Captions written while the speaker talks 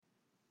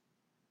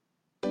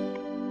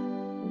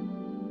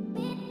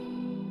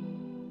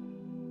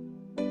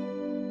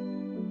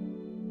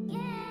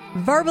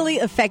Verbally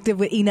Effective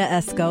with Ina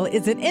Esco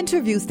is an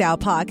interview-style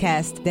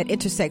podcast that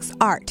intersects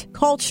art,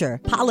 culture,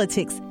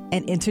 politics,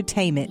 and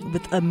entertainment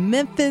with a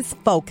Memphis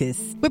focus.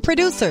 With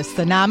producer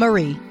Sana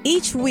Marie.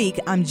 Each week,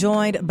 I'm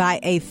joined by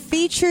a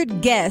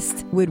featured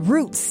guest with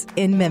roots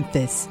in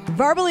Memphis.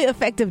 Verbally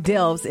Effective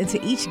delves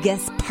into each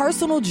guest's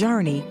personal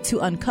journey to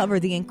uncover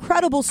the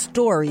incredible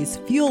stories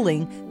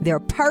fueling their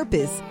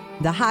purpose,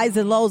 the highs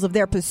and lows of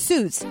their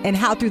pursuits, and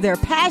how through their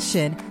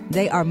passion,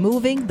 they are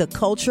moving the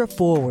culture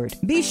forward.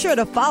 Be sure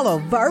to follow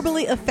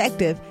Verbally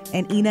Effective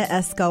and Ina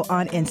Esco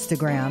on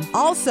Instagram.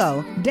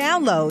 Also,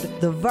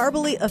 download the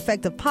Verbally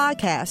Effective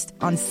podcast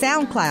on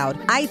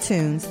SoundCloud,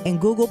 iTunes,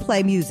 and Google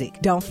Play Music.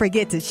 Don't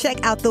forget to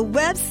check out the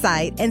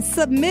website and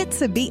submit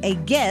to be a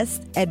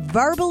guest at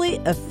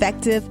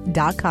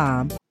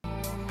verballyeffective.com.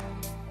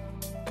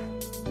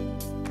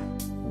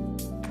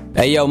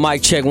 Hey, yo,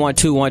 mic check 1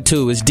 2 1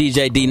 2. It's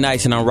DJ D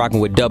Nice, and I'm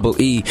rocking with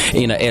Double E,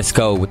 Ina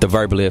Esco, with the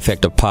Verbally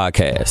Effective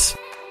podcast.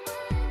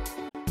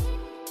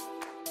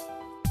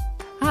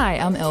 Hi,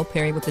 I'm Elle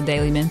Perry with the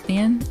Daily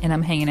Memphian, and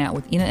I'm hanging out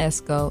with Ina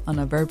Esco on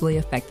the Verbally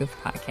Effective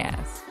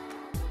podcast.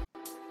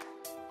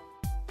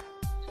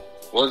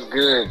 What's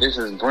good? This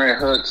is Brent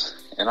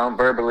Hooks, and I'm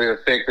verbally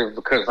effective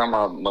because I'm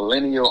a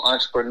millennial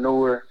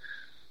entrepreneur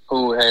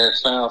who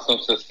has found some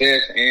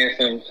success and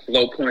some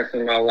low points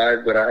in my life,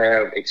 but I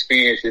have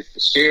experiences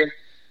to share.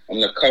 I'm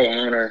the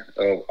co-owner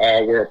of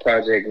All World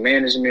Project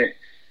Management,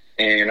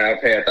 and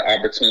I've had the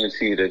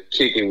opportunity to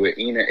kick it with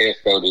Ina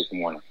Esco this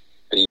morning.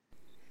 Peace.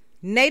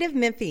 Native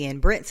Memphian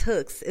Brent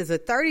Hooks is a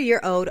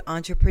 30-year-old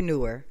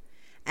entrepreneur.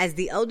 As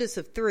the oldest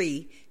of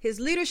three, his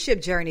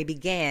leadership journey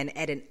began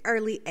at an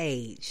early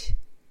age.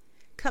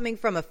 Coming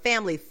from a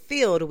family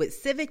filled with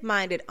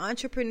civic-minded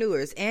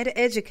entrepreneurs and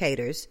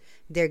educators,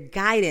 their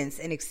guidance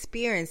and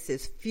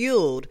experiences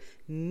fueled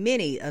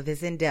many of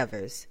his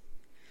endeavors.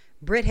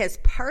 Brent has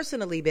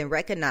personally been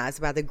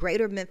recognized by the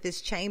Greater Memphis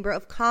Chamber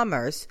of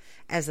Commerce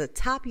as a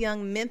top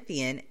young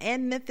Memphian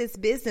and Memphis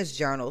Business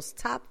Journal's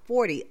top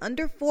 40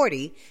 under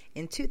 40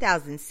 in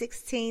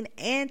 2016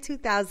 and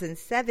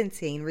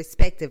 2017,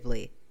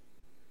 respectively.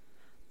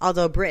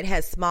 Although Brent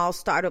has small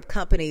startup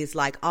companies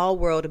like All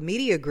World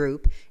Media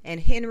Group and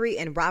Henry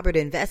and Robert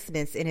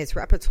Investments in his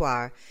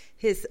repertoire,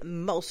 his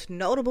most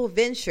notable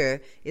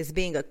venture is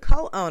being a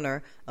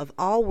co-owner of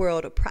All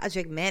World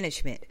Project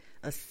Management,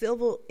 a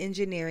civil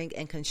engineering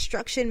and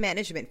construction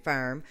management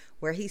firm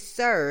where he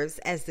serves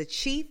as the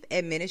Chief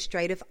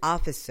Administrative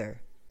Officer.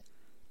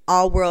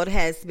 All World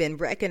has been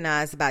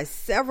recognized by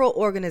several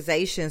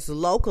organizations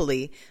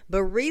locally,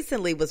 but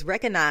recently was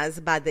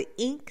recognized by the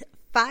Inc.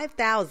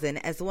 5000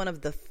 as one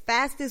of the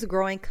fastest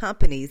growing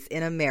companies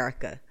in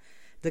America.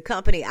 The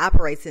company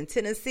operates in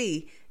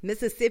Tennessee,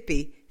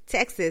 Mississippi,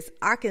 Texas,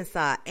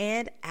 Arkansas,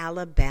 and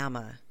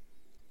Alabama.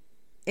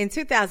 In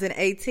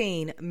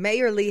 2018,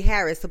 Mayor Lee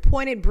Harris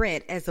appointed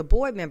Brent as a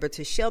board member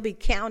to Shelby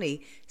County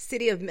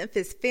City of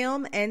Memphis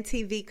Film and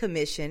TV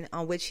Commission,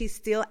 on which he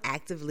still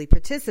actively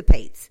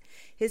participates.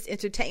 His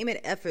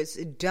entertainment efforts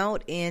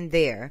don't end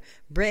there.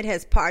 Brent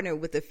has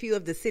partnered with a few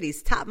of the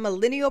city's top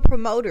millennial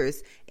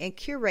promoters and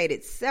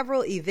curated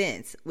several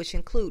events, which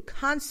include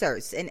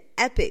concerts and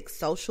epic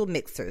social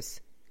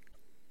mixers.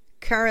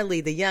 Currently,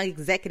 the young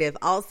executive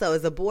also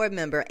is a board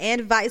member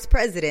and vice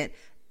president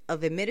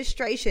of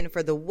administration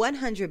for the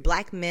 100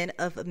 Black Men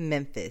of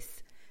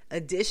Memphis.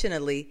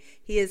 Additionally,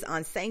 he is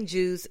on St.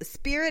 Jude's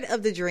Spirit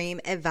of the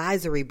Dream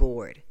Advisory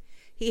Board.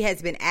 He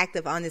has been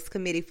active on this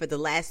committee for the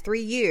last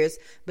 3 years,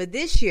 but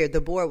this year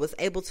the board was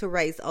able to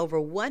raise over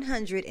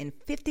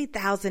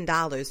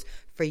 $150,000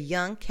 for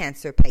young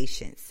cancer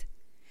patients.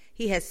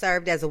 He has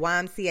served as a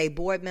YMCA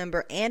board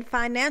member and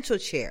financial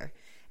chair.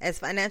 As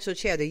financial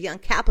chair, the Young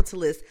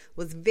Capitalist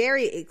was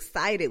very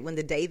excited when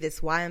the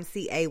Davis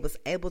YMCA was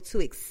able to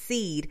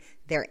exceed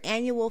their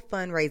annual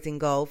fundraising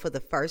goal for the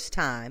first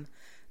time.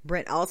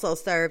 Brent also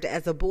served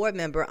as a board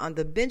member on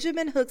the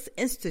Benjamin Hooks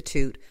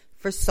Institute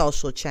for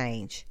Social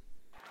Change.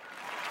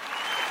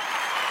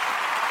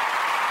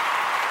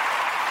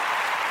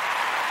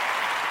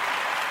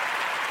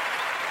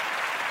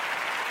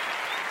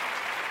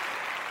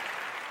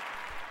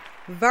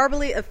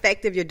 Verbally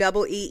Effective, your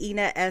Double E,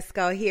 Ina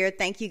Esco here.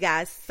 Thank you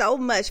guys so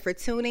much for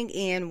tuning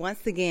in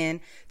once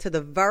again to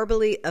the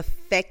Verbally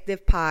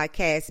Effective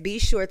podcast. Be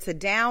sure to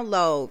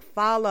download,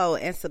 follow,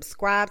 and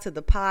subscribe to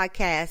the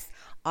podcast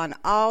on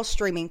all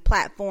streaming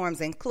platforms,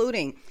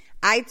 including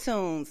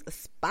iTunes,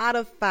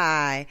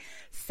 Spotify,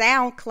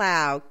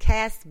 SoundCloud,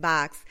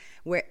 CastBox.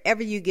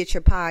 Wherever you get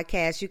your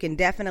podcast, you can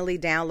definitely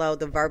download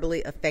the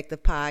Verbally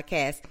Effective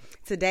podcast.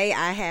 Today,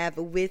 I have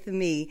with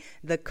me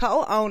the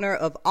co-owner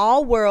of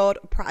All World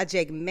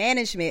Project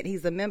Management.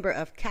 He's a member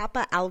of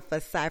Kappa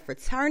Alpha Psi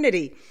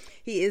Fraternity.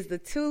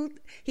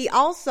 He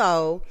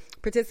also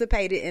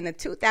participated in a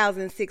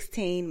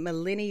 2016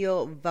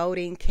 Millennial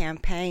Voting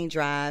Campaign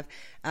Drive.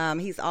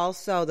 He's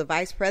also the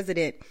vice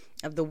president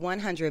of the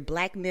 100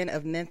 Black Men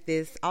of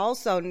Memphis,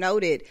 also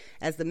noted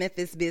as the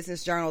Memphis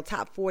Business Journal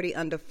Top 40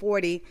 Under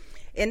 40.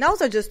 And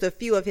those are just a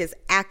few of his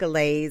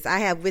accolades. I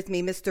have with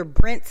me Mr.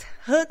 Brent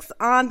Hooks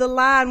on the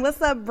line.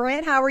 What's up,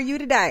 Brent? How are you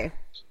today?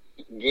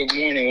 Good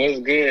morning. What's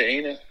good,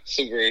 Ina?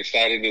 Super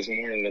excited this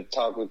morning to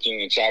talk with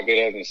you and chop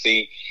it up and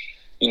see,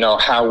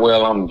 how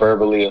well I'm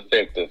verbally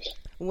effective.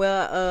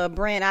 Well,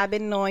 Brent, I've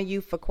been knowing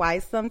you for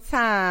quite some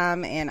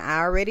time, and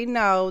I already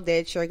know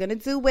that you're going to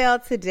do well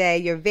today.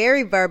 You're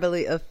very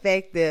verbally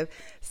effective.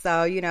 So,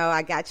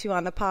 I got you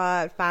on the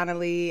pod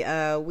finally.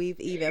 We've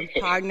even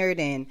partnered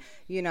in,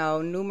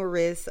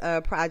 numerous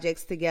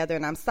projects together,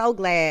 and I'm so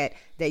glad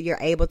that you're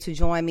able to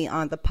join me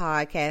on the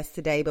podcast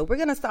today. But we're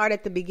going to start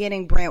at the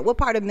beginning, Brent. What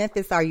part of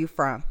Memphis are you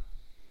from?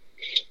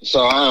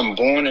 So I'm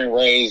born and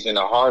raised in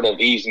the heart of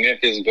East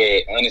Memphis,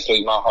 but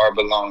honestly, my heart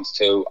belongs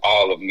to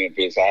all of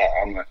Memphis.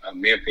 I'm a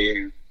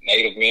Memphian,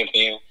 native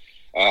Memphian.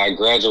 I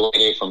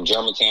graduated from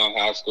Germantown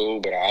High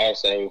School, but I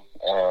also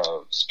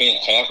spent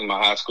half of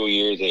my high school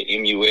years at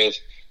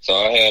MUS. So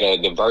I had a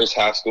diverse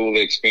high school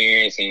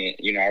experience,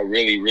 and, I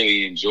really,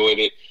 really enjoyed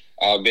it.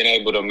 I've been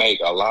able to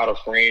make a lot of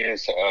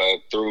friends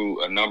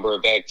through a number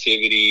of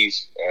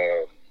activities.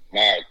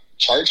 My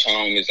church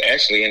home is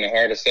actually in the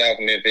heart of South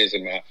Memphis,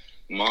 and my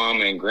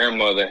mom and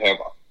grandmother have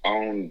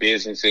owned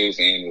businesses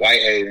in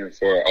Whitehaven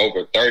for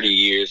over 30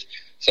 years.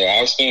 So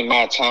I've spent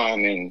my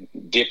time in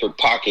different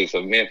pockets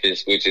of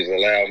Memphis, which has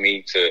allowed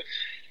me to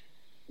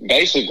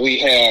basically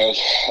have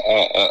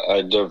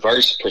a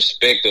diverse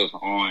perspective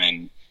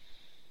on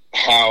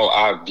how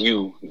I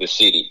view the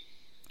city.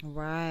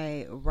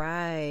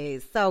 Right.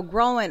 So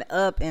growing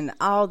up in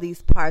all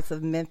these parts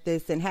of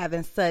Memphis and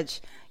having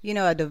such,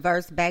 a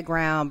diverse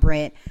background,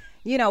 Brent,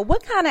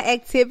 what kind of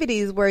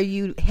activities were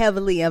you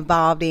heavily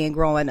involved in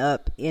growing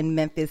up in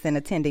Memphis and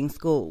attending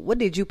school? What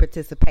did you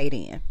participate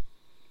in?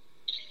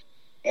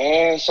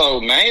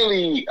 So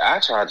mainly I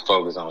tried to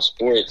focus on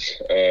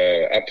sports.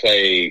 I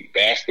played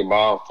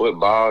basketball,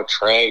 football,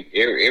 track,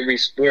 every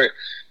sport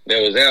that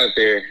was out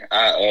there.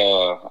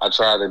 I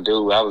tried to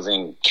do. I was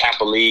in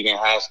Kappa League in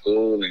high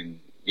school, and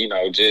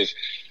just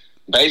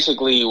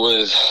basically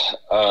was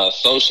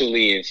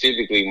socially and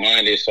civically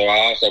minded. So I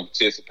also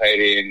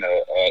participated in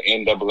the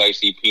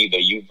NAACP, the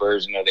youth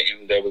version of the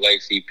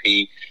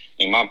NAACP.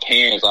 And my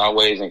parents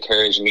always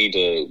encouraged me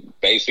to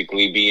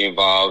basically be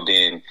involved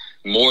in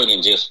more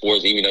than just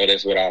sports, even though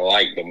that's what I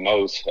like the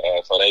most.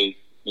 So they,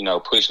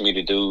 pushed me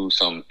to do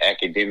some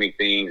academic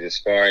things as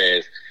far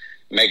as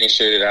making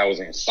sure that I was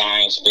in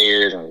science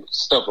fairs and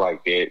stuff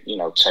like that,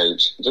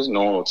 church, just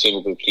normal,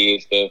 typical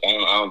kid stuff. I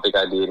don't think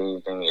I did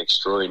anything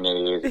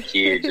extraordinary as a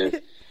kid.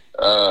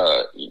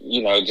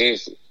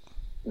 Just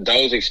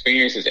those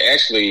experiences.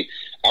 Actually,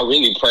 I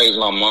really praise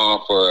my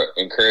mom for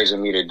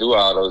encouraging me to do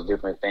all those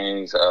different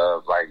things,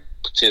 like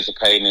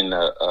participating in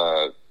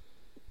the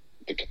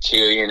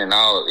cotillion and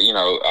all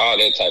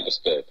that type of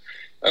stuff.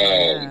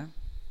 Yeah.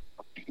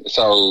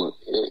 So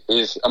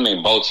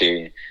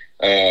Botillion.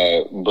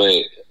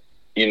 But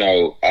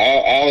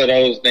all of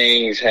those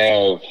things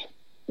have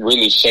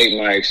really shaped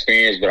my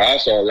experience, but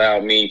also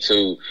allowed me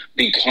to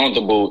be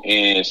comfortable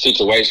in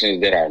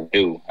situations that are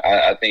new.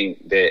 I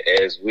think that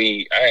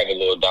I have a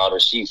little daughter,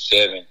 she's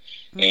 7,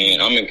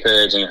 and I'm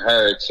encouraging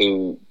her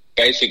to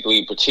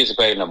basically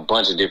participate in a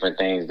bunch of different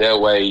things. That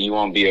way you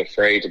won't be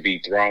afraid to be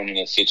thrown in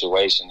a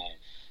situation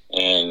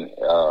and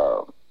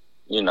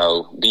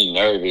be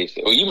nervous.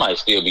 Or you might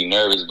still be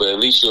nervous, but at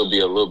least you'll be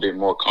a little bit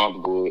more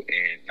comfortable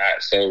and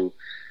not so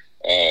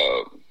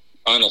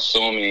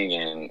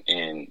unassuming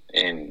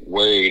and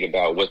worried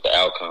about what the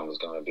outcome is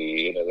going to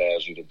be. It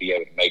allows you to be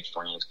able to make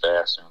friends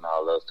faster and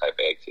all those type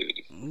of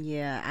activities.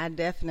 Yeah, I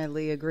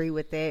definitely agree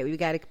with that. We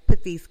got to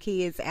put these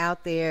kids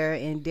out there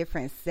in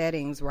different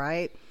settings,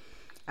 right?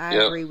 I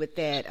agree with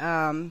that.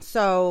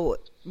 So,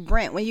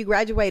 Brent, when you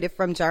graduated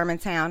from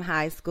Germantown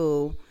High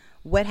School,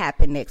 what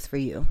happened next for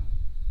you?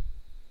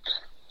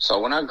 So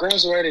when I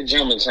graduated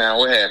Germantown,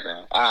 what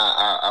happened?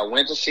 I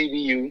went to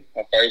CBU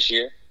my first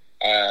year.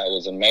 I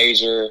was a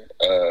major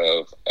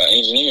of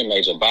engineering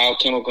major,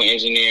 biochemical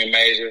engineering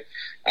major.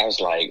 I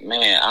was like,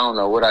 man, I don't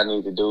know what I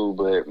need to do,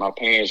 but my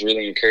parents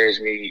really encouraged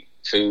me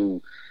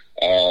to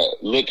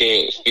look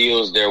at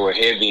fields that were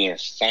heavy in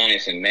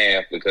science and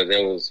math because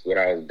that was what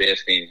I was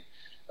best in.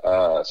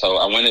 So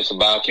I went into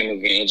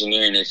biochemical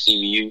engineering at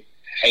CBU,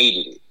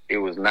 hated it. It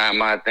was not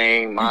my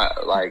thing. My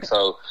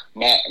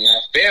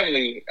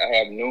family, I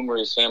have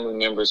numerous family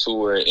members who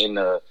were in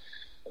the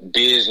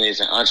business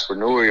and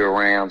entrepreneurial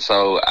realm.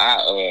 So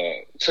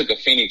I took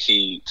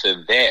affinity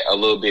to that a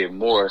little bit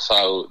more.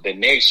 So the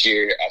next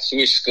year I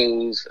switched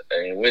schools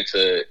and went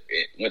to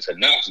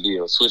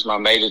Knoxville, switched my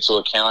major to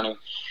accounting,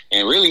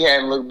 and really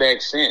haven't looked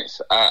back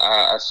since.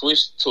 I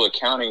switched to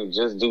accounting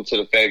just due to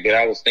the fact that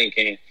I was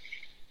thinking,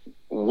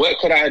 what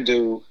could I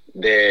do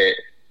that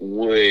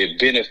would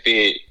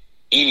benefit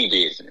any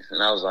business?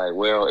 And I was like,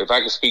 well, if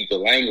I could speak the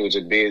language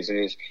of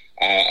business,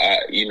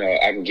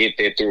 I can get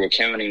that through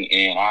accounting,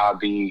 and I'll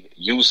be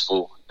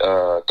useful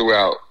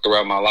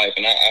throughout my life.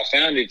 And I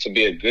found it to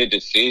be a good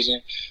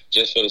decision,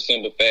 just for the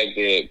simple fact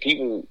that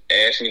people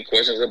ask me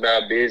questions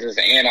about business,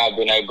 and I've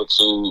been able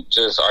to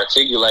just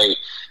articulate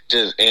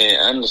and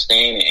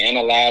understand and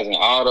analyzing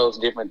all those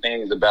different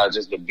things about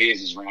just the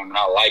business realm. And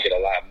I like it a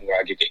lot more.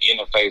 I get to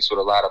interface with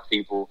a lot of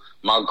people.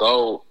 My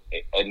goal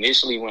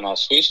initially when I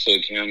switched to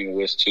accounting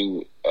was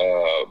to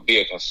be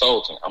a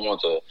consultant. I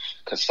want to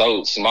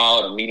consult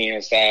small to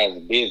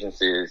medium-sized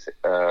businesses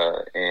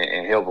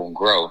and help them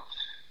grow.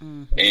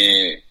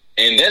 Mm-hmm.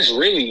 And that's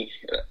really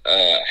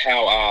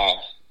how I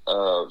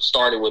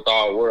started with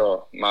All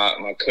World.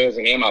 My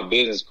cousin and my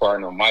business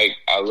partner, Mike,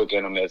 I look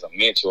at him as a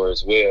mentor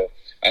as well.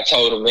 I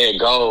told him that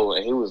goal,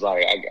 and he was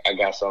like, I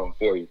got something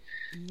for you.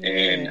 Yeah.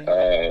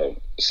 And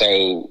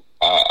so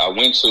I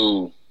went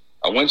to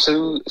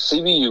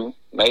CBU,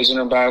 majored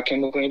in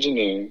biochemical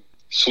engineering,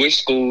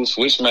 switched schools,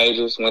 switched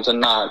majors, went to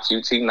Knox,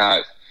 UT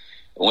Knox.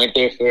 Went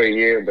there for a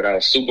year, but I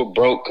was super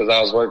broke because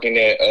I was working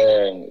at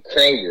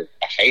Kroger.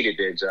 I hated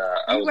that job.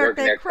 I was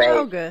working at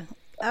Kroger.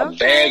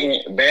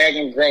 Okay.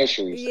 Bagging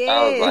groceries. Yeah.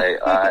 I was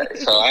like, all right.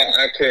 So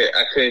I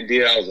couldn't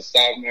deal. I was a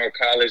sophomore in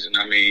college, and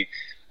I mean,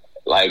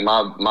 like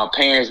my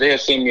parents, they'll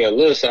send me a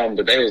little something,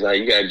 but they was like,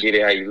 you gotta get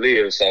it how you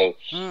live. So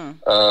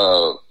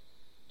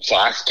so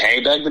I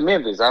came back to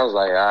Memphis. I was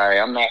like, all right,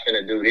 I'm not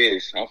finna do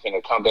this. I'm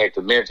finna come back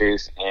to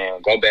Memphis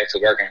and go back to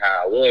working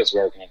how I was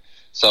working.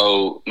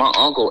 So my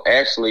uncle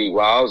actually,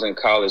 while I was in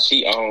college,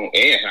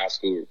 and high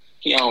school,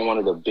 he owned one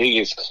of the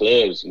biggest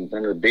clubs,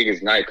 one of the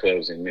biggest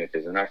nightclubs in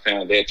Memphis. And I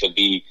found that to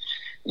be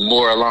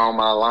more along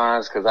my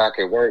lines because I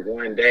could work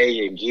one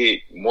day and get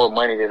more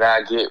money than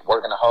I get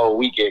working a whole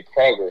week at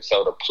Kroger.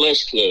 So the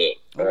Plush Club.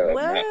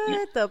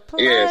 The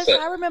Plush? Yeah,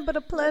 I remember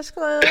the Plush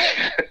Club.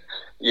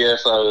 Yeah,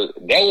 so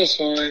that was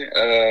fun.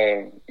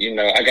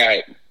 I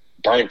got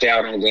burnt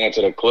out on going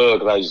to the club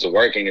because I used to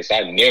work in it, so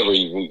I never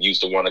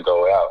used to want to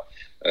go out.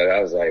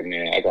 I was like,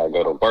 man, I got to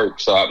go to work.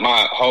 So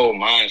my whole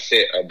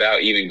mindset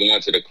about even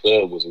going to the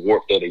club was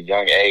warped at a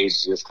young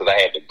age just because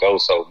I had to go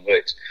so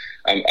much.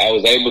 I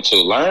was able to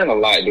learn a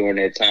lot during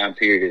that time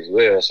period as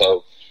well.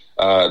 So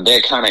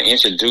that kind of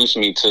introduced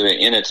me to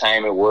the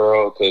entertainment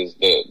world because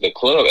the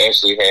club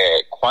actually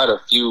had quite a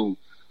few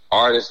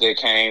artists that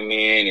came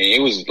in, and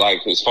it was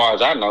like, as far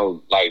as I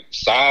know, like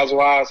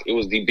size-wise, it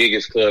was the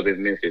biggest club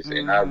in Memphis. Mm-hmm.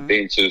 And I've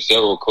been to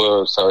several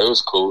clubs, so it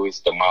was cool. It's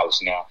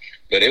demolished now.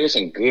 But it was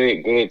some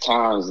good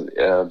times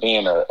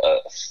being a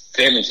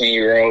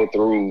 17-year-old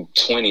through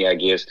 20, I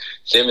guess.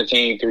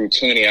 17 through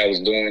 20, I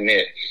was doing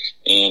that.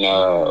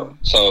 And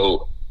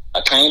so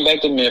I came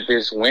back to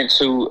Memphis, went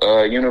to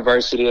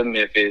University of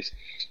Memphis.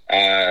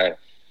 I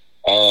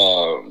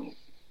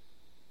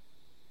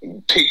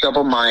picked up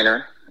a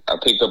minor. I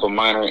picked up a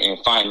minor in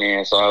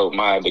finance. So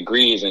my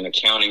degree is in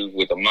accounting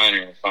with a minor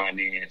in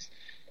finance.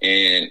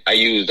 And I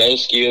used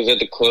those skills at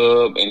the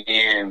club. And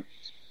then,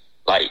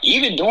 like,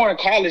 even during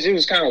college, it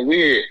was kind of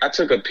weird. I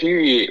took a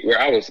period where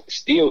I was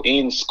still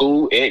in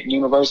school at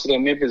University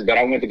of Memphis, but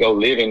I went to go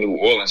live in New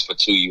Orleans for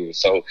 2 years.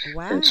 So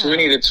from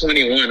 20 to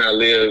 21, I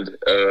lived,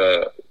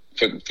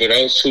 for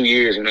those 2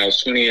 years, when I was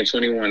 20 and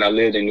 21, I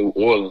lived in New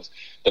Orleans.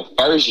 The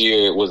first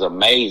year was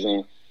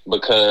amazing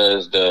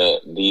because the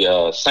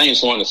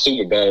Saints won the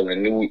Super Bowl,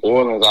 and New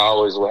Orleans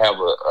always will have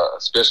a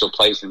special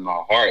place in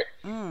my heart,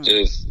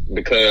 just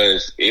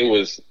because it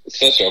was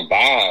such a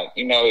vibe.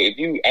 You know,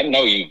 I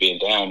know you've been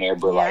down there,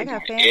 but like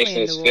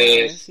Essence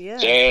Fest,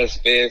 Jazz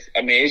Fest.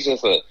 I mean, it's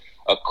just a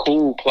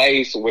cool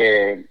place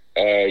where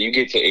you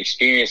get to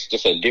experience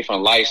just a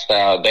different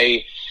lifestyle.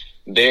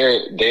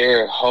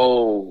 Their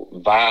whole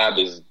vibe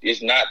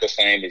is not the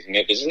same as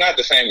Memphis. It's not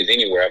the same as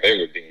anywhere I've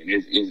ever been.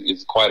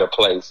 It's quite a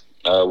place.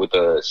 With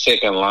the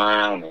second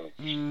line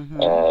and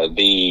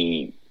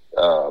the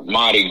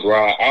Mardi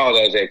Gras, all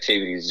those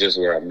activities just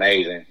were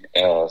amazing.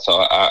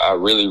 So I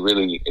really,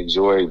 really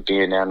enjoyed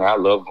being down there. I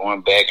love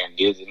going back and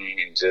visiting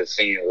and just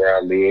seeing where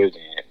I lived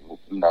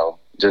and,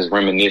 just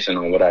reminiscing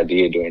on what I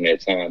did during that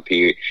time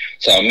period.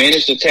 So I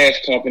managed a tax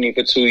company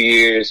for 2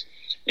 years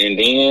and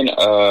then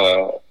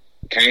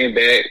came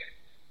back,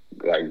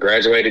 like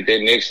graduated that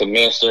next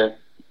semester.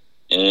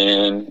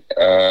 And,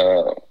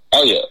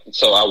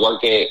 so I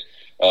worked at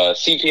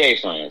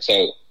CPA firm.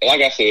 So,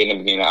 like I said in the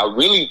beginning, I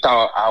really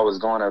thought I was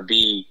going to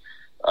be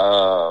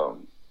a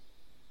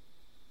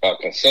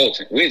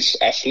consultant, which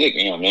I slick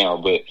am now,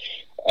 but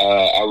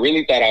I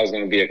really thought I was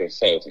going to be a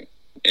consultant.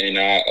 And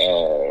I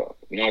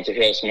wanted to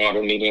help small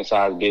to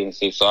medium-sized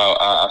businesses. So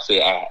I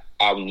said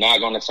I'm not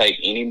going to take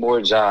any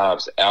more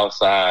jobs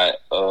outside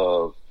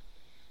of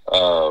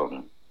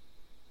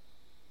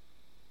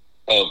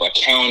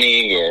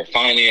accounting or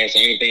finance or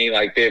anything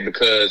like that,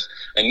 because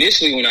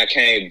initially when I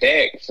came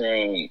back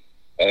from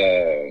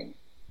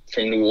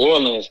New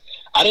Orleans,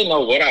 I didn't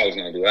know what I was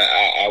going to do.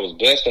 I was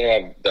blessed to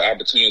have the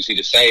opportunity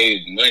to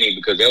save money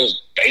because that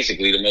was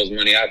basically the most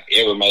money I've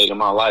ever made in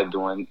my life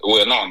not in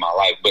my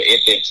life, but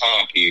at that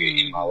time period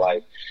in my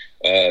life,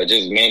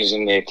 just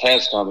managing that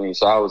tax company.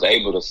 So I was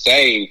able to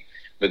save,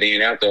 but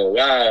then after a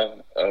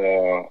while,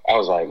 I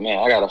was like, man,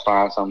 I got to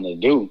find something to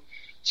do.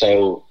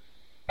 So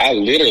I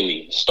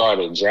literally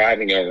started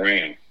driving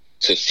around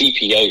to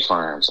CPA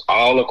firms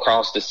all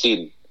across the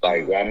city.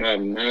 Like, while my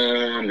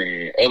mom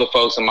and other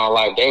folks in my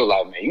life, they were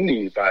like, man, you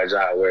need to find a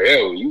job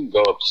wherever. You can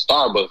go up to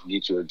Starbucks and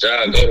get you a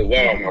job, go to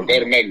Walmart, go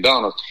to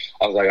McDonald's.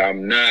 I was like,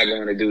 I'm not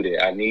going to do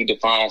that. I need to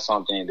find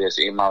something that's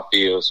in my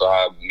field so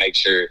I make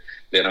sure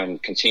that I'm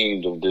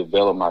continuing to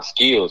develop my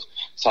skills.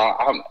 So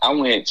I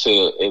went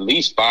to at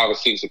least 5 or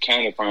 6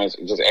 accounting firms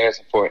just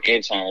asking for an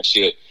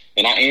internship,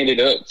 and I ended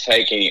up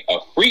taking a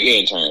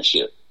free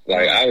internship.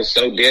 Like, I was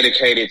so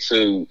dedicated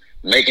to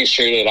making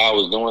sure that I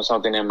was doing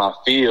something in my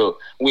field,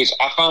 which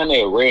I find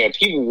that rare.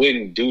 People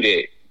wouldn't do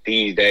that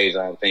these days,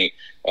 I think,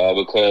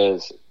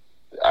 because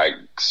I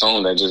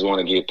assume they just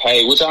want to get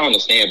paid, which I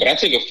understand. But I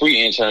took a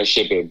free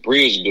internship at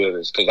Bridge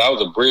Builders because I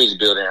was a bridge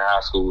builder in high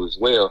school as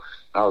well.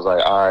 I was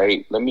like, all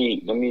right, let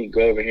me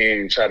go over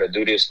here and try to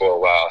do this for a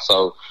while.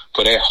 So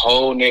for that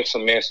whole next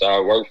semester,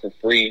 I worked for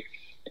free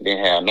and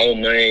didn't have no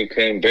money,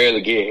 couldn't barely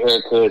get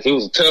haircuts. It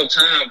was a tough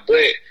time,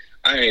 but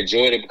I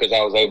enjoyed it because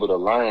I was able to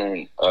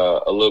learn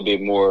a little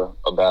bit more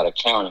about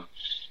accounting.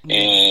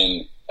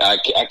 And I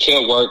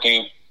kept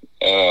working.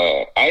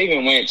 I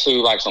even went to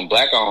like some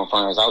black-owned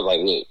firms. I was like,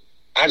 look,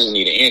 I just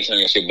need an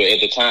internship. But at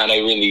the time, they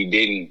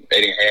didn't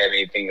have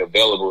anything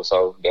available.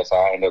 So that's how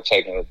I ended up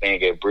taking the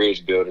thing at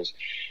Bridge Builders.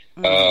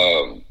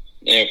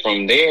 And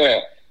from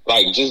there,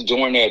 like just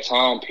during that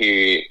time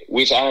period,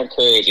 which I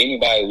encourage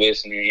anybody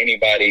listening,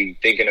 anybody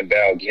thinking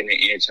about getting an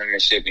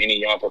internship,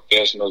 any young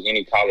professionals,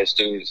 any college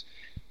students,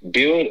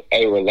 build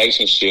a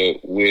relationship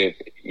with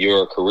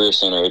your career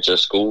center at your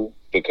school,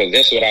 because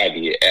that's what I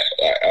did.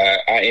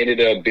 I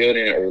ended up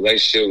building a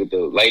relationship with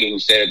the lady who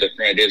sat at the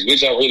front desk,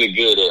 which I'm really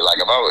good at. Like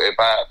if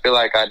I feel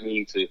like I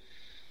need to,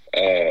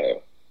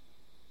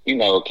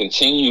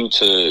 continue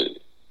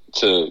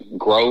to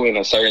grow in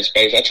a certain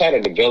space, I try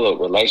to develop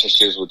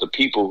relationships with the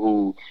people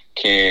who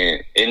can,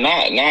 and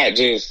not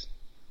just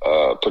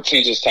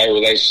pretentious type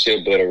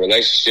relationship, but a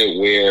relationship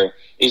where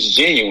it's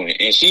genuine.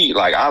 And she,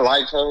 like, I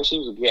liked her. She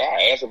was,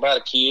 I asked about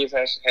the kids,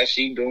 how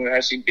she doing,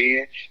 how she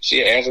been.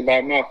 She asked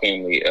about my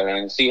family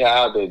and see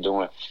how they're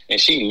doing. And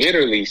she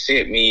literally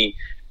sent me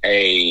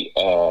a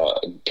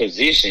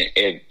position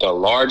at the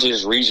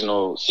largest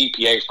regional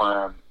CPA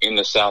firm in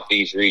the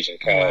Southeast region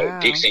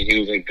called Dixon,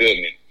 Hughes &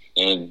 Goodman.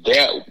 And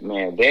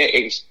that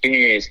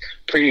experience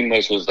pretty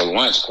much was the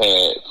launch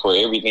pad for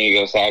everything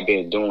else I've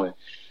been doing.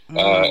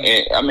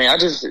 And I mean, I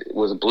just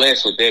was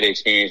blessed with that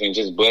experience, and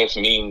just blessed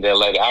meeting that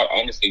lady. I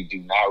honestly do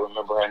not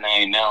remember her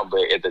name now,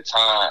 but at the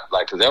time,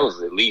 like, cause that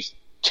was at least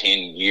 10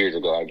 years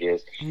ago, I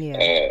guess.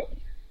 Yeah.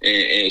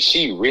 And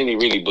she really,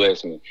 really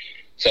blessed me.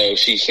 So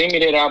she sent me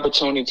that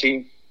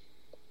opportunity.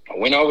 I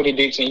went over to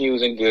Dixon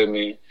Hughes &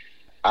 Goodman.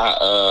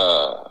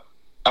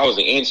 I was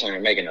an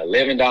intern making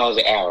 $11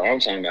 an hour.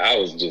 I'm talking about I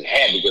was just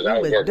happy because I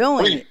was working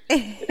doing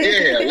free.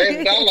 $11.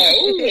 I'm like,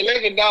 ooh,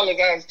 $11.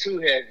 I was too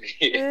happy.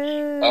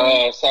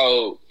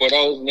 So for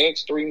those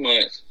next 3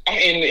 months,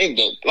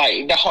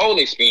 the whole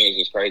experience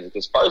was crazy.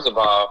 Because first of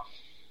all,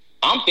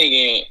 I'm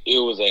thinking it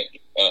was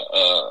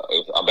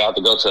about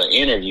to go to an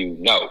interview.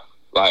 No,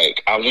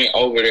 like I went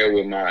over there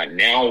with my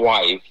now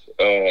wife.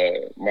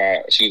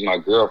 She's my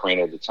girlfriend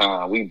at the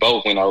time. We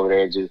both went over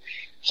there just.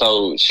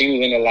 So she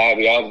was in the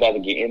lobby. I was about to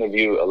get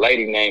interviewed. A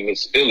lady named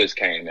Miss Phyllis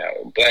came out,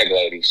 a black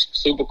lady,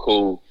 super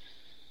cool.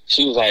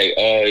 She was like,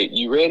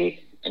 you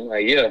ready? I'm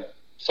like, yeah.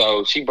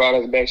 So she brought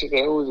us back. She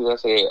said, who is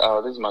this? I said,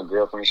 oh, this is my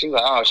girlfriend. She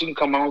was like, oh, she can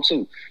come on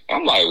too.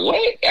 I'm like,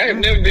 what? I have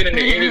never been in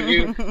an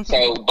interview.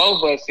 So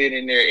both of us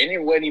sitting there, and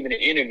it wasn't even an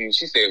interview.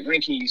 She said,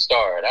 when can you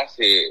start? I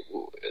said,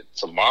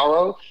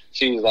 tomorrow?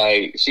 She was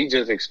like, she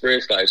just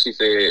expressed, like, she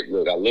said,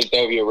 look, I looked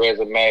over your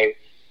resume.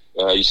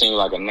 You seem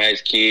like a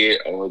nice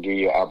kid. I'm going to give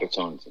you an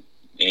opportunity.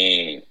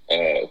 And,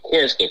 of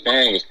course, the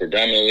firm was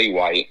predominantly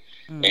white,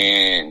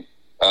 and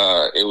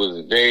it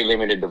was very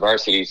limited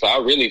diversity. So I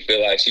really feel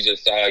like she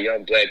just saw a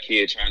young black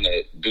kid trying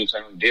to do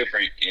something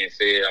different and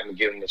said, I'm going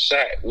to give him a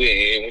shot.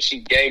 And when she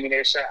gave me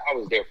that shot, I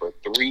was there for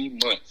 3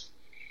 months.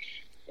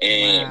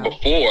 And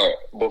before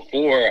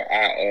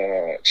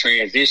I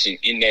transitioned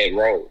in that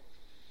role.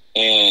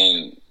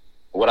 And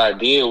what I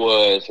did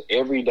was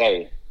every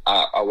day,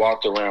 I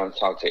walked around and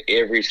talked to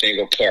every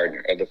single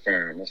partner of the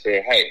firm. I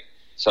said, hey,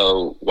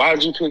 so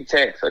why'd you pick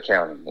tax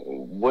accounting?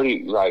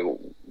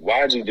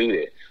 Why'd you do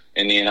that?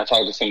 And then I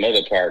talked to some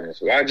other partners.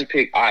 Why'd you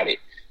pick audit?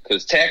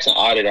 Because tax and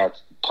audit are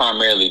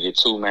primarily the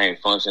two main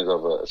functions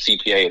of a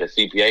CPA at a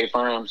CPA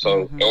firm,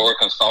 or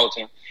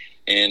consulting.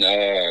 And,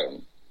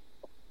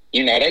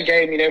 they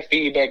gave me their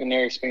feedback and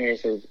their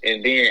experiences.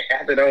 And then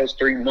after those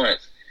 3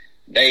 months,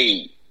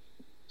 they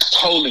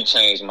totally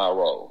changed my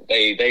role.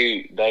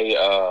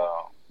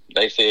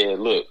 They said,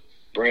 look,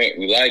 Brent,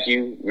 we like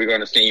you. We're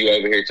going to send you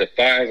over here to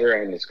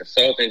Pfizer on this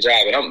consulting job.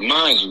 And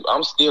mind you,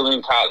 I'm still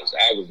in college.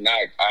 I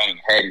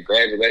hadn't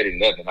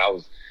graduated, nothing. I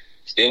was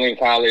still in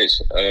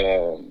college.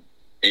 And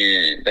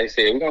they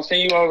said, we're going to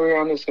send you over here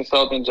on this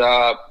consulting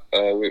job.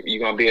 You're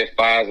going to be at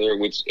Pfizer,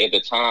 which at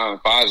the time,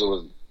 Pfizer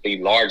was the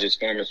largest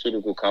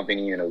pharmaceutical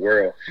company in the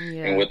world.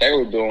 Yeah. And what they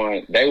were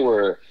doing, they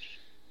were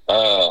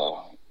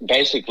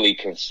basically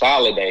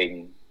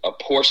consolidating a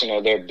portion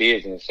of their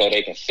business so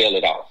they can sell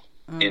it off.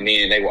 And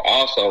then they were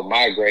also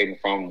migrating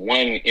from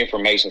one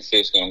information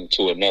system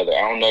to another.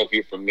 I don't know if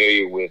you're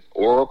familiar with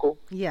Oracle.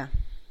 Yeah.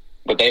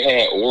 But they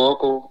had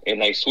Oracle,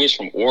 and they switched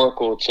from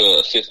Oracle to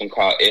a system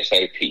called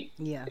SAP.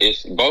 Yeah.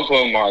 It's both of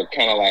them are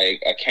kind of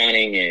like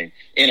accounting and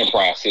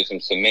enterprise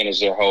systems to manage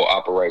their whole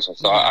operation.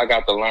 So I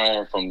got to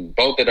learn from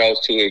both of those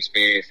two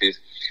experiences.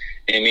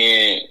 And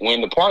then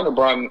when the partner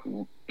brought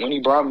me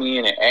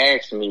in and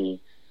asked me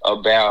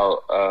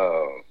about,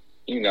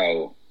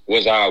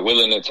 was I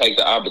willing to take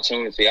the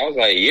opportunity? I was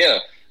like, yeah.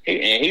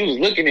 And he was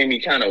looking at me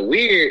kind of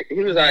weird.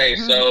 He was like,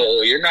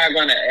 so you're not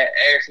going to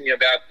ask me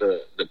about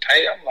the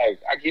pay? I'm like,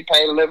 I get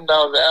paid $11 an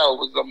hour.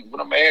 What I'm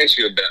going to ask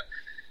you about?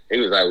 He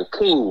was like, well,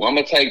 cool. I'm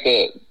going to take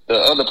the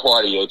other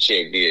part of your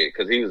check, dude.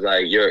 Because he was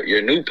like,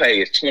 your new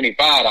pay is $25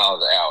 an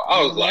hour.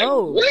 I was like,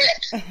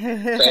 what?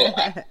 So,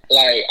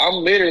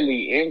 I'm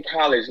literally in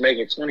college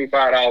making $25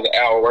 an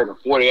hour, working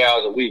 40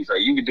 hours a week. So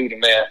you can do the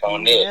math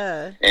on that.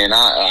 Yeah. And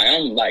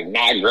I'm like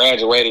not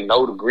graduating,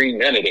 no degree,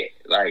 none of that.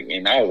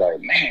 And I was like,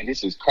 man,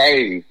 this is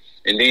crazy.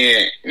 And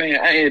then, man,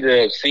 I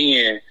ended up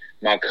seeing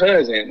my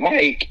cousin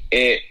Mike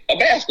at a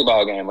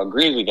basketball game, a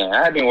Grizzly game.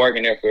 I'd been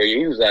working there for a year.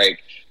 He was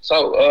like,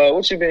 so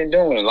what you been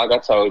doing? Like I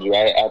told you,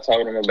 I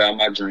told him about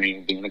my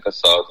dream, being a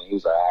consultant. He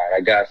was like, all right,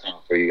 I got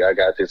something for you. I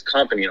got this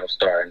company I'm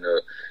starting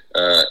up.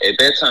 At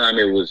that time,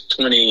 it was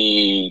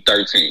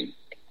 2013.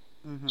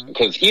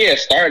 Because he had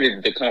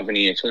started the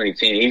company in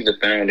 2010. He's the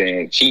founder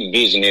and chief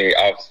visionary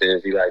officer,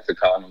 as he likes to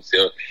call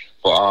himself,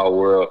 for All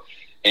World.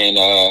 And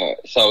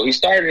so he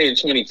started in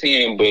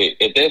 2010, but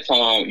at that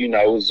time,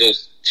 it was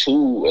just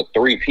 2 or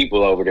 3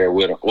 people over there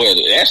with him. Well,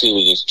 actually, it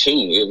was just 2.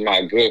 It was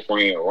my good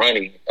friend,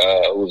 Ronnie,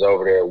 who was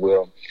over there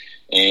with him.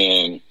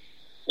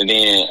 And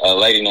then a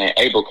lady named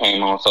April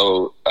came on.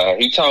 So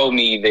he told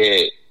me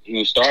that he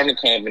was starting a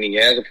company, he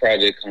has a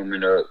project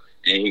coming up,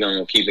 and he's going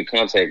to keep in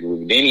contact with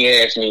me. Then he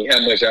asked me how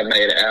much I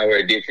made an hour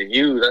at different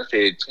use. I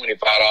said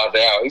 $25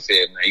 an hour. He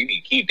said, man, you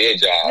need to keep that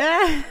job.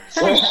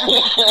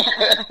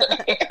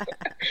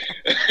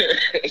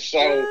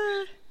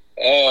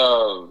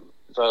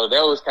 So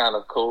that was kind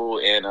of cool.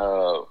 And,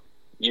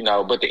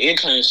 but the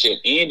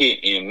internship ended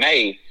in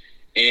May,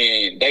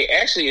 and they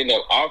actually ended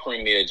up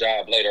offering me a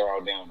job later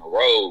on down the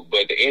road.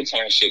 But the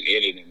internship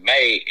ended in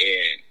May,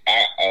 and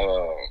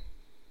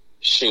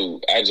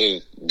I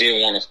just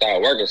didn't want to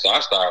start working. So I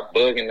started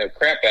bugging the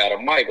crap out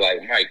of Mike.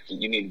 Like, Mike,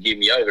 you need to get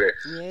me over there.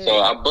 Yeah. So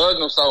I bugged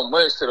him so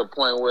much to the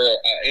point where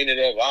I ended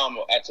up,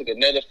 I took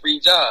another free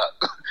job.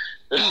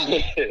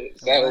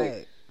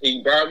 So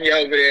he brought me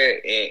over there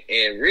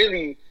and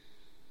really,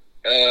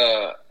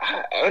 I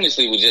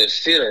honestly would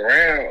just sit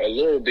around a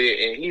little bit,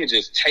 and he would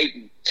just take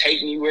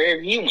me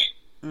wherever he went.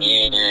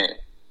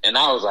 And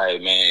I was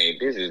like, man,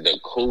 this is the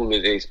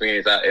coolest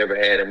experience I ever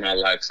had in my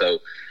life. So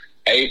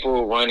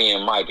April, Ronnie,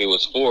 and Mike, it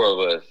was 4 of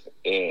us,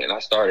 and I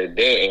started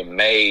there in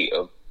May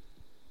of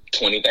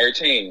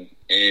 2013.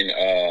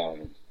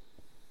 And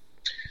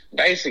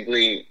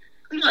basically,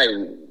 I'm like,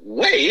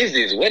 what is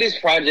this? What is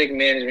project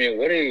management?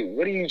 What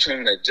are you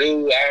trying to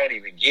do? I don't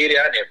even get it.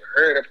 I never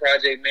heard of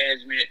project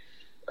management.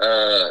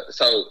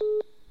 So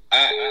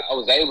I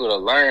was able to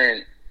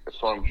learn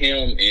from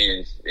him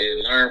and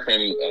learn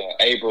from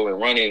April and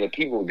Ronnie and the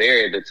people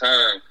there at the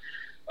time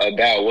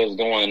about what's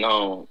going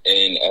on.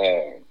 And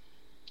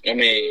and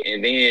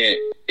then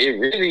it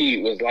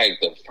really was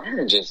like the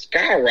firm just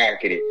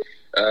skyrocketed.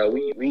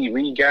 We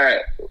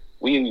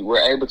were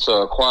able to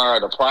acquire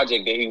the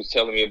project that he was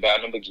telling me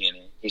about in the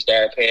beginning. He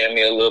started paying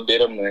me a little bit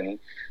of money,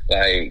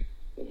 like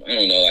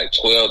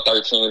 $12,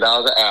 $13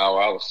 an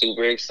hour. I was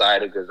super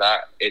excited because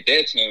at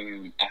that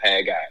time I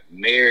had got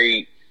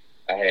married,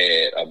 I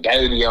had a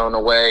baby on the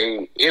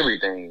way,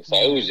 everything. So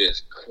it was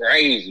just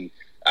crazy.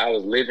 I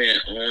was living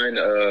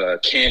on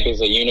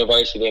campus of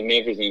University of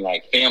Memphis in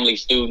like family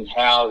student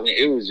housing.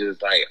 It was just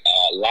like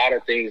a lot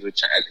of things were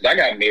changing. Cause I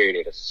got married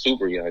at a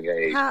super young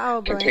age. How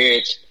old,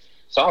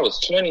 So I was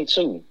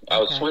 22. I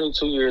was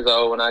 22 years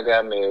old when I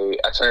got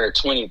married. I turned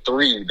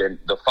 23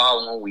 the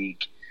following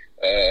week.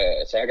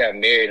 So I got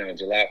married on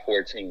July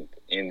 14th.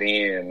 And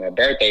then my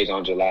birthday's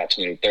on July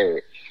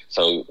 23rd.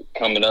 So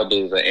coming up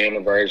is an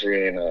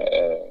anniversary and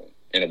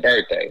a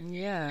birthday.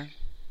 Yeah.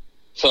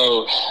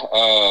 So,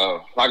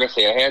 like I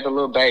said, I had the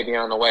little baby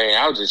on the way, and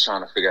I was just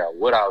trying to figure out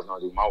what I was going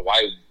to do. My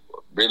wife,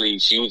 really,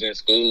 she was in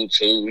school,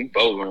 too. We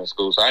both were in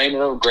school. So I ended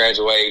up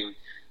graduating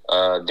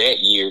that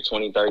year,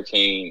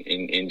 2013,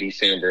 in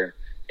December,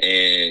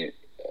 and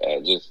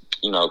just,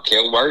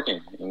 kept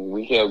working. And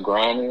we kept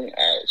growing.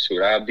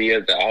 I'd be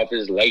at the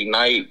office late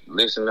night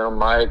listening to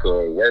Mike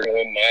or working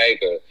with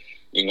Mike or,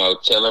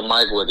 telling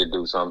Mike what to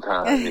do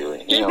sometimes.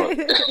 And he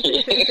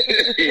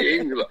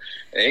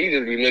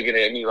just be looking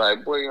at me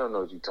like, boy, you don't know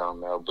what you're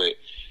talking about. But,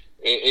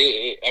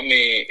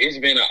 it's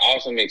been an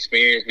awesome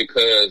experience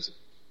because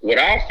what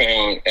I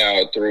found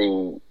out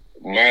through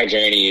my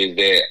journey is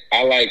that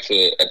I like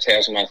to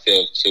attach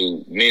myself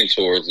to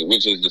mentors,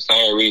 which is the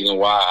same reason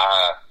why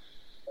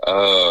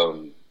I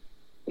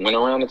went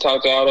around to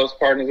talk to all those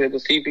partners at the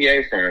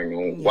CPA firm,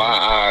 and why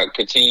I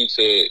continue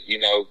to,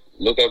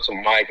 look up to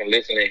Mike and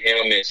listen to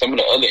him and some of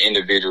the other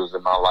individuals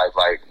in my life,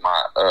 like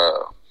my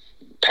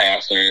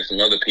pastor and some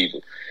other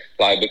people,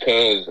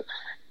 because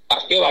I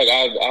feel like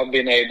I've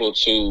been able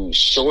to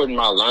shorten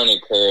my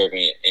learning curve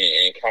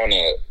and kind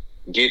of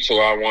get to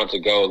where I want to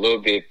go a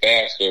little bit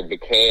faster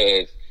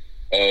because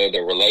of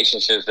the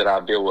relationships that I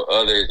built with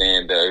others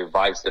and the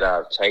advice that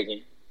I've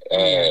taken.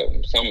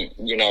 So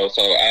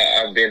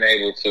I've been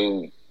able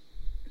to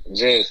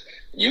just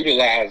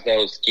utilize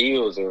those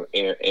skills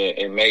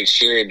and make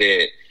sure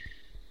that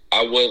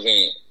I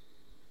wasn't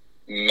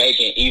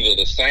making either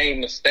the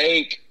same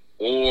mistake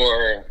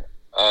or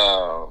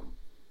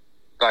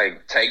I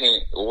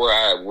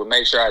would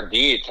make sure I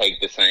did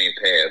take the same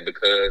path,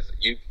 because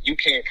you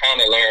can kind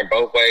of learn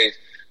both ways.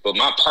 But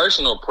my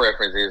personal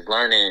preference is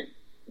learning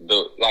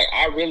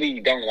I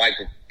really don't like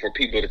for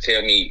people to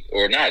tell me,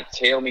 or not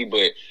tell me,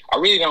 but I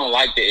really don't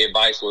like the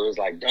advice where it's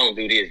like, don't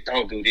do this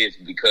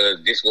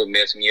because this will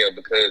mess me up,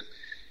 because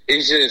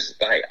it's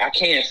just like, I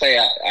can't say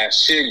I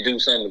should do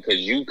something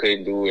because you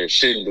couldn't do it, or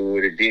shouldn't do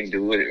it, or didn't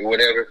do it, or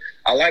whatever.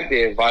 I like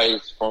the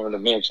advice from the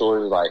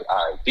mentors, like,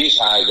 all right, this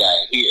how I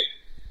got here.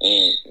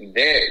 And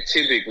that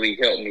typically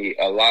helped me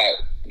a lot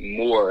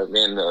more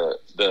than the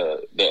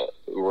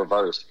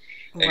reverse.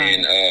 Right.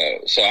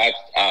 And so I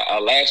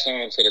latched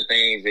on to the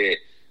things that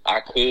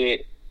I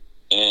could,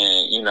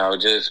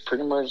 and just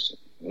pretty much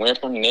went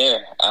from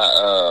there.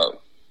 I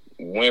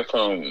went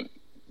from,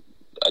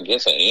 I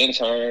guess, an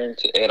intern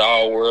at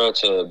All World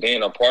to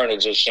being a partner,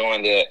 just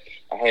showing that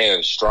I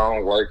have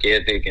strong work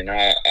ethic, and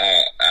I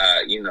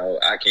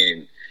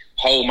can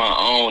hold my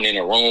own in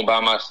a room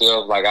by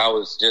myself. Like, I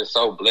was just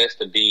so blessed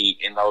to be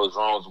in those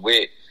rooms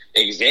with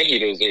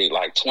executives at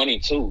like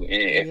 22.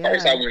 And at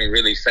first I wouldn't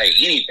really say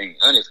anything,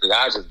 honestly.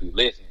 I'd just be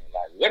listening.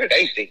 Like, what are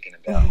they thinking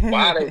about?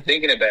 Why are they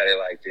thinking about it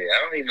like that? I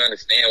don't even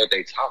understand what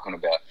they're talking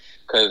about.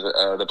 Because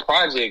the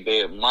project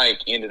that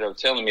Mike ended up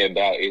telling me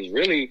about is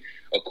really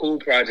a cool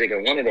project,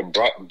 and one of the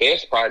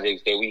best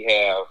projects that we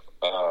have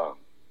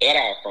at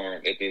our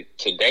firm to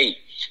date.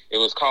 It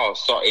is called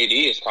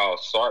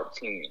SARP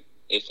 10.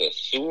 It's a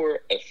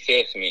sewer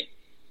assessment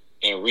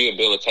and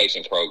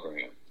rehabilitation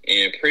program.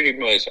 And pretty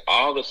much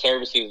all the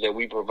services that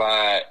we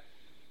provide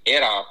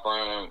at our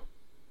firm,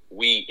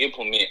 we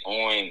implement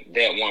on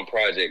that one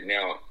project.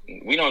 Now,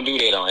 we don't do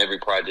that on every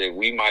project.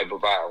 We might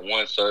provide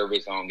one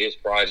service on this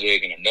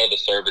project and another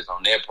service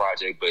on that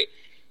project, but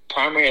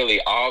primarily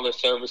all the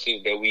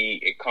services that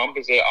we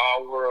encompass at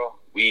All World,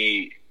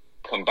 we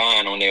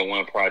combine on that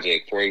one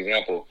project. For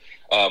example,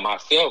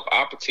 myself,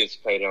 I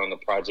participated on the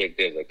project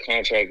as a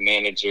contract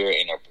manager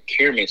and a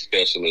procurement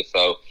specialist.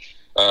 So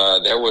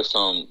there were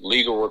some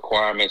legal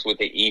requirements with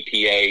the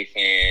EPA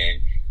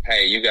saying,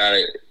 hey, you got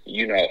to,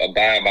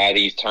 abide by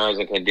these terms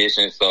and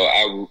conditions. So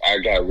I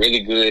got really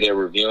good at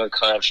reviewing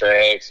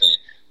contracts and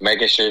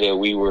making sure that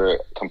we were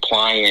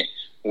compliant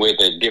with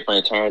the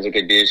different terms and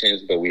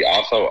conditions. But we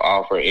also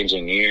offer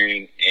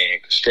engineering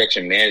and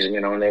construction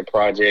management on that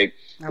project,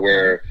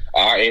 where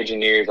our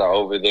engineers are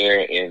over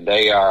there and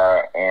they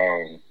are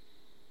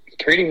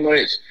pretty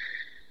much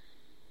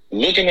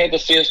looking at the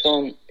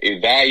system,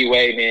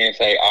 evaluating and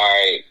say, all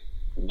right,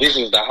 this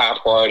is the high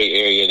priority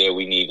area that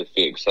we need to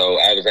fix. So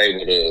I was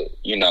able to,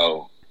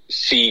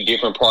 see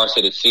different parts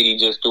of the city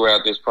just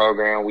throughout this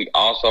program. We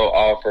also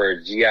offer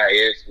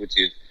GIS, which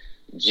is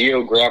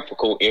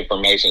Geographical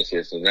Information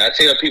System. Now, I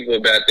tell people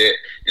about that,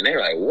 and they're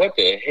like, what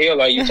the hell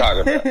are you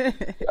talking about?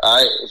 All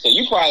right, so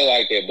you probably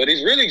like that, but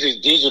it's really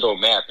just digital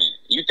mapping.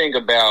 You think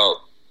about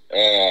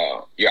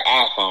your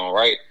iPhone,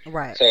 right?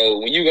 Right. So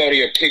when you go to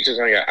your pictures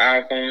on your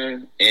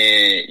iPhone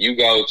and you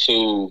go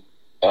to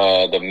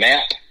the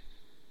map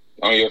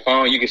on your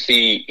phone, you can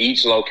see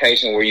each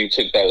location where you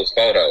took those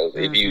photos.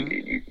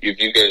 Mm-hmm. If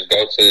you just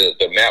go to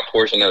the map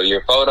portion of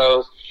your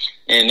photos,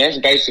 and that's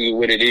basically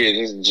what it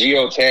is. It's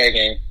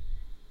geotagging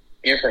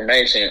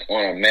information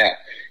on a map.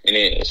 And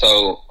the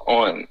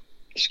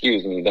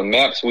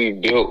maps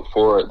we've built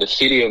for the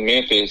city of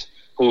Memphis,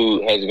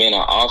 who has been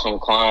an awesome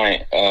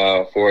client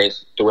for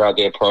us throughout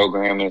their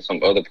program and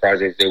some other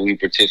projects that we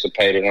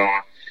participated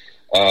on.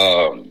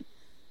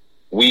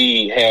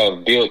 We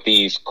have built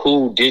these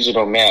cool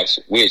digital maps,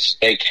 which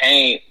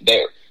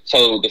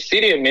so the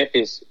city of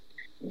Memphis,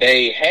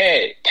 they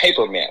had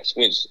paper maps,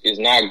 which is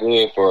not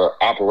good for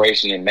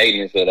operation and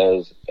maintenance of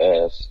those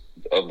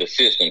of the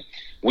system.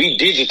 We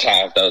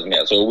digitized those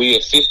maps, or we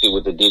assisted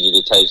with the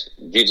digitation.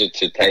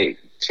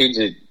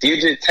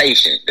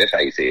 That's how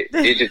you say it.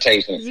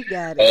 Digitation. You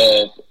got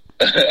it.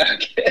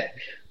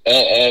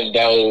 Of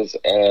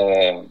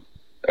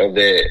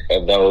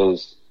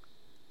those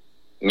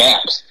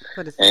maps.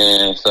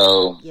 And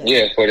so,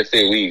 for the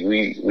city,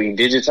 we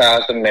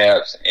digitized the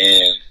maps,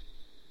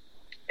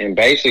 and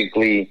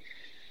basically,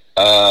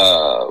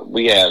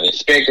 we have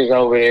inspectors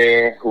over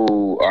there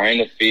who are in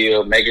the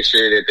field, making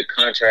sure that the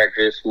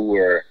contractors who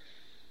are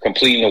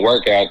completing the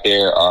work out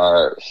there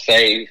are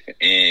safe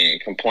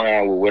and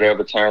complying with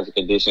whatever terms and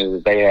conditions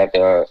that they have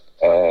to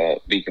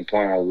be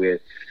compliant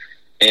with.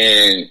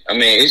 And I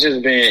mean,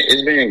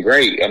 it's been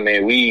great. I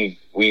mean,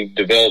 we've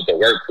developed a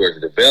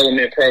workforce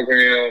development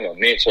program, a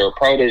mentor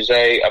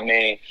protege. I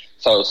mean,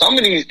 so some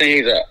of these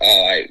things are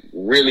like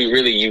really,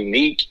 really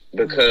unique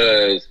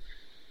because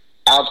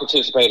I'll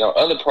participate on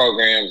other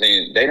programs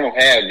and they don't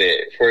have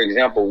that. For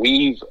example,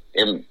 we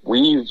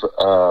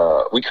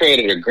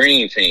created a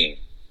green team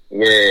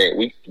where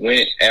we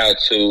went out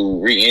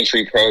to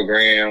reentry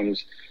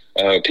programs,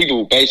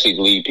 people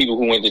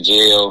who went to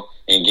jail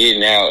and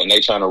getting out and they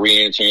trying to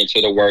reenter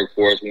into the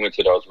workforce. We went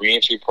to those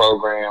reentry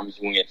programs.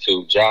 We went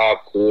to Job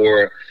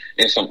Corps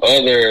and some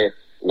other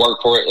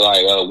workforce,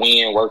 like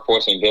WIN,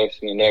 Workforce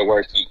Investment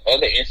Networks, and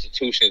other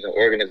institutions and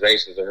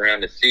organizations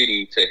around the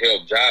city to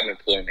help job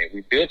employment.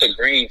 We built a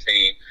green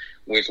team,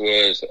 which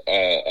was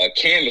a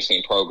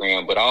canvassing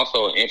program, but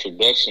also an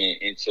introduction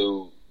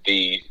into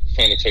the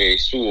sanitary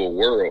sewer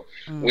world,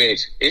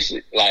 which is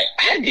like,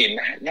 I did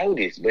not know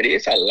this, but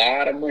it's a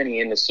lot of money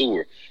in the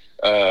sewer.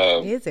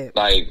 Is it?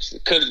 Like,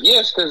 cause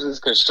it's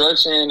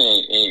construction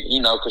and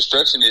you know,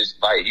 construction is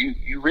like,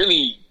 you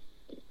really,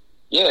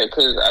 yeah,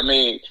 cause I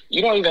mean,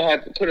 you don't even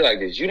have to put it like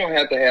this. You don't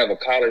have to have a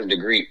college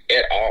degree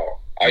at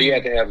all. All you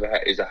have to have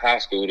is a high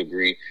school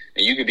degree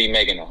and you could be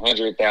making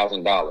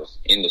 $100,000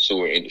 in the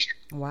sewer industry.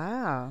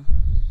 Wow.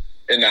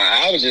 And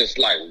I was just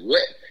like,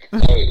 what?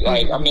 So,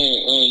 like, I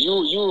mean,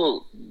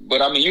 and but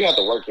I mean, you have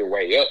to work your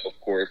way up, of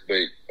course, but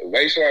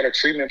wastewater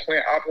treatment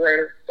plant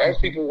operator, those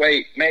people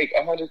make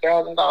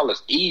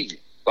 $100,000 easy,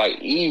 like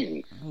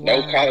easy. Wow.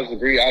 No college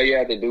degree. All you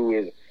have to do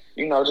is,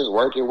 you know, just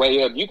work your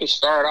way up. You can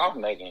start off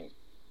making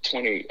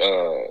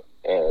 $20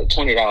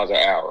 an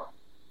hour.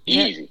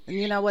 Easy.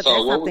 You know what? So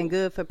that's something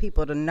good for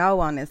people to know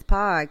on this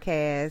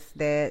podcast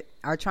that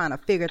are trying to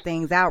figure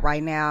things out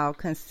right now,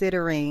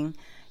 considering,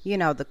 you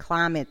know, the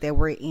climate that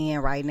we're in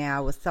right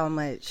now with so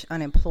much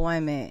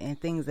unemployment and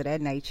things of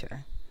that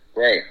nature.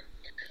 Right.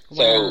 Wow.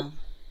 So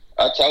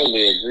I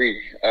totally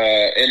agree.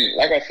 And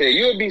like I said,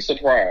 you would be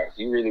surprised.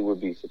 You really would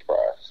be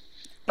surprised.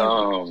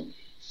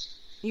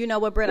 You know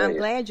what, Brett, I'm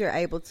glad you're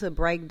able to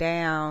break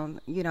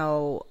down, you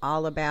know,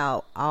 all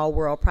about All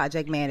World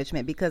Project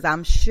Management, because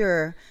I'm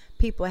sure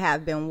people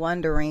have been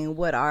wondering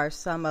what are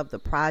some of the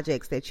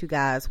projects that you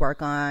guys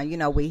work on. You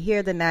know, we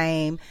hear the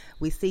name,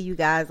 we see you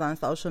guys on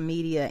social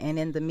media and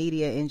in the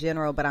media in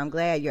general, but I'm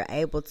glad you're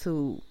able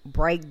to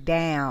break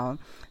down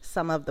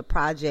some of the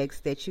projects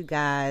that you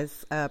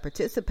guys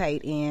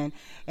participate in.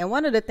 And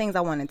one of the things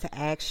I wanted to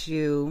ask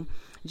you,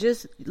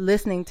 just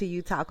listening to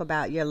you talk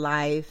about your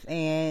life,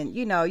 and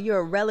you know,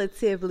 you're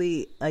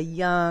relatively a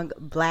young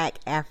Black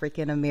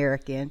African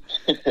American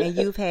and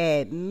you've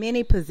had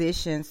many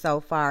positions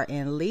so far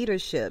in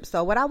leadership.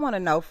 So what I want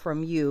to know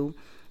from you,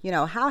 you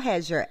know, how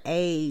has your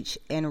age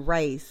and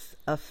race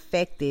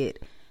affected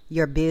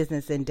your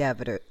business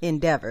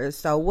endeavors?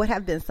 So what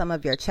have been some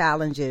of your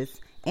challenges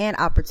and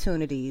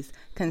opportunities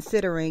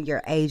considering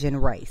your age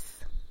and race?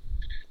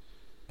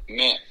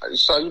 Man,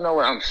 so you know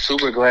what? I'm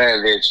super glad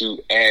that you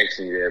asked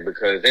me that,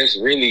 because that's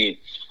really,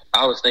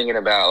 I was thinking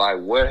about like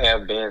what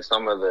have been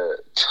some of the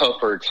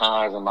tougher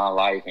times in my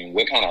life and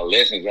what kind of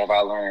lessons have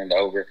I learned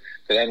over.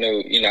 Because I know,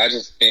 you know, I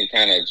just been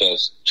kind of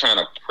just trying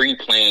to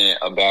pre-plan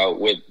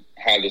about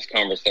how this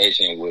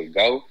conversation would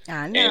go.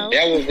 I know. And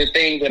that was the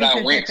thing that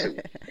I went to.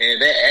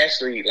 And that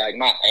actually, like,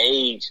 my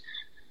age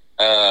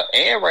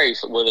and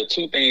race were the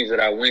two things that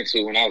I went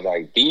to, and I was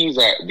like,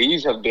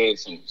 these have been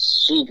some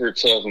super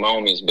tough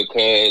moments,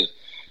 because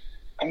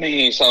I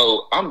mean,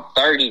 so I'm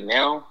 30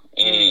 now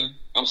and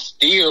I'm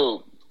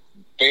still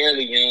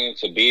fairly young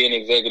to be an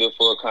executive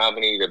for a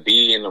company, to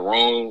be in the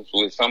rooms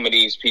with some of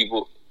these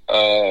people,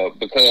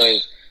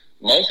 because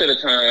most of the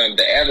time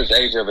the average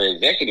age of an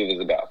executive is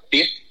about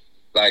 50.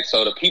 Like,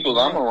 so the people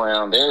I'm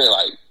around, they're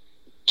like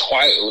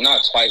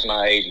not twice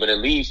my age, but at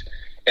least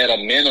at a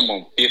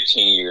minimum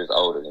 15 years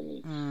older than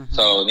me.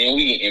 So then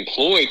we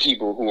employ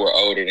people who are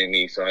older than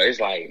me. So it's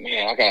like,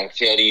 man, I gotta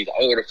tell these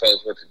older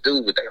folks what to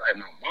do, but they like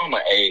my mama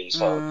age.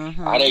 So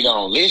are they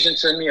gonna listen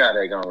to me? Are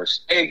they gonna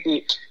respect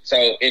it? So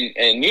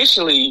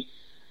initially,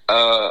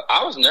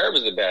 I was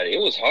nervous about it.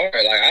 It was hard.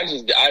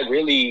 Like I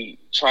really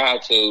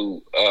tried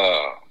to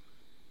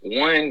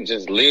one,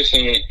 just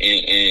listen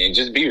and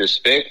just be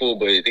respectful,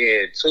 but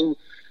then two,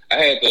 I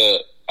had to.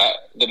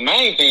 The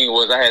main thing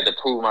was I had to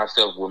prove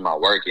myself with my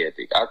work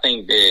ethic. I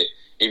think that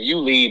if you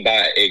lead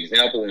by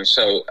example and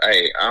show,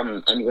 hey,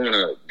 I'm going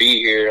to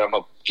be here, I'm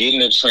going to get in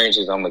the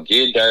trenches, I'm going to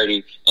get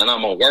dirty, and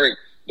I'm going to work.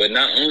 But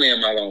not only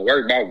am I going to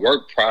work, my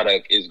work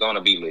product is going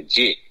to be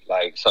legit.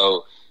 Like,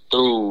 so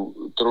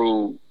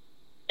through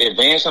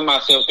advancing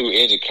myself through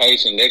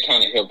education, that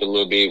kind of helped a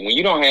little bit. When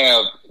you don't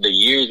have the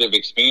years of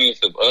experience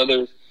of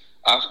others,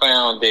 I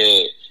found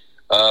that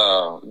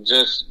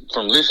just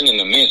from listening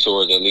to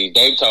mentors, at least,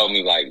 they told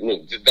me, like,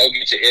 look, just go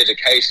get your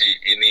education,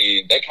 and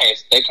then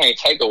they can't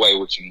take away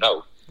what you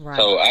know. Right.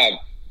 So I've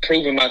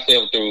proven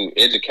myself through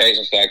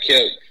education, so I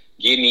kept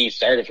getting these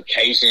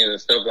certifications and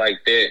stuff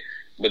like that.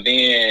 But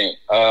then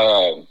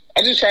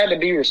I just tried to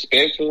be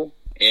respectful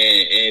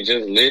and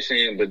just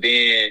listen, but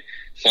then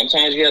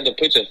sometimes you have to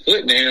put your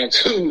foot down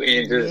too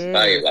and just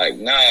like,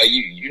 nah,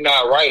 you're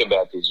not right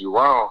about this. You're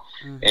wrong.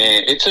 Mm-hmm.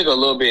 And it took a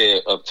little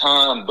bit of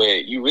time,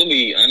 but you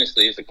really,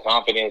 honestly, it's a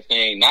confidence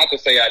thing. Not to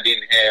say I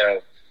didn't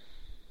have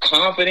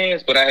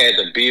confidence, but I had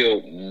to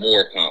build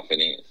more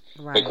confidence.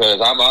 Right.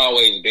 Because I've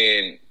always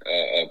been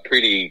a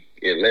pretty,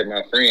 let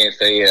my friends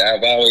say it,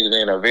 I've always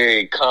been a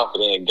very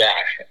confident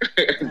guy.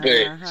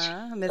 But,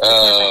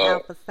 Mr.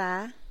 Alpha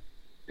Psi.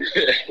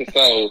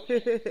 So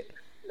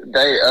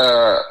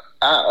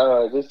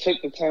I just took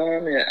the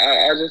time and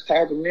I just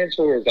talked to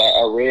mentors.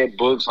 I read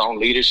books on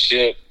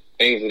leadership,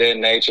 things of that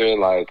nature,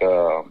 like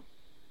How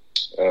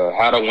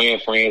to Win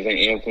Friends and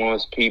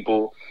Influence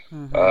People,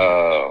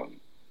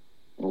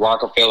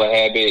 Rockefeller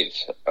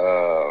Habits.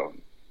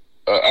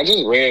 I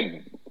just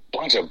read a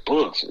bunch of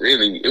books,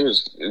 really. It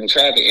was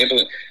trying to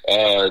implement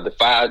the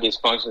 5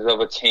 dysfunctions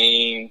of a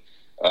team,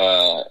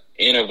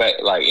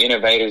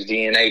 Innovators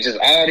DNA, just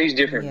all these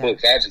different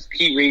books. I just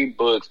keep reading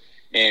books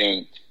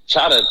and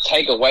try to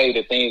take away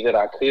the things that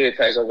I could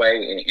take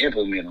away and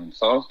implement them.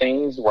 Some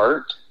things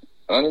worked,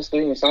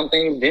 honestly, and some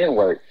things didn't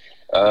work.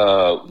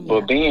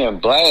 But being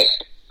black,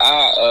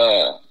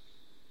 honestly,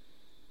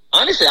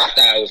 I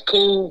thought it was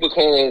cool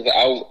because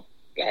I was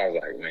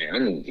like, man,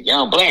 I'm a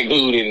young black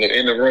dude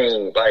in the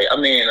room. Like, I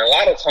mean, a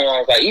lot of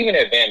times, like even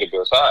at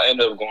Vanderbilt, so I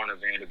ended up going to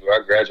Vanderbilt. I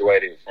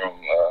graduated from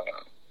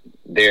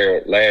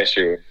there last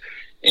year,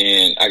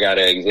 and I got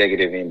an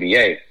executive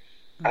MBA.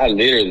 I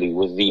literally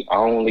was the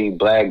only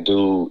black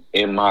dude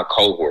in my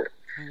cohort.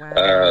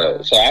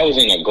 Wow. So I was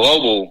in a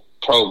global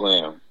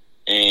program,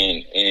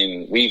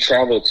 and we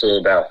traveled to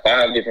about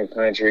 5 different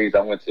countries.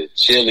 I went to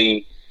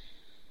Chile,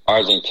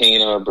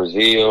 Argentina,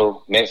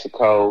 Brazil,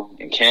 Mexico,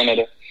 and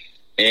Canada.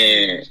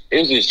 And it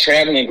was this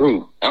traveling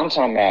group. I'm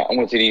talking about I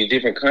went to these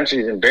different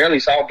countries and barely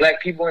saw black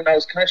people in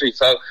those countries.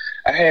 So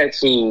I had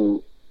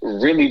to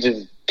really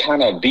just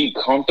kind of be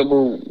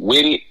comfortable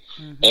with it.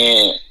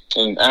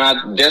 And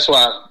that's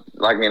why,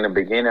 like in the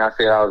beginning, I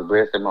said I was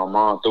blessed that my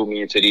mom threw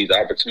me into these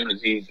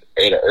opportunities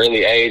at an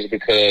early age,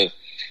 because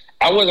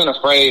I wasn't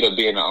afraid of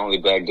being the only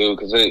black dude,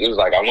 because it was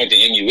like I went to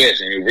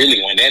MUS and it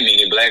really wasn't that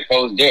many black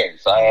folks there.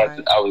 So I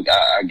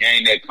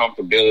gained that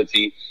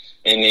comfortability.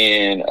 And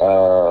then,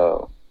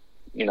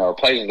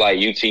 places like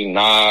UT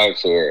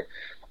Knox or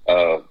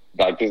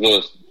like this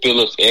little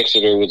Phillips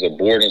Exeter was a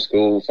boarding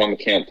school, summer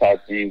camp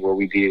type thing, where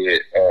we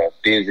did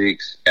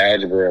physics,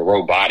 algebra, and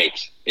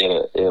robotics.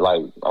 I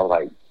was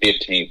like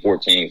 15,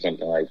 14,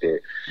 something like that.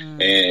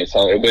 And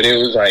so, but it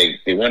was like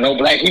there weren't no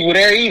black people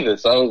there either.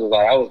 So it was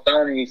like I was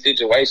thrown in these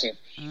situations.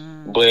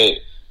 But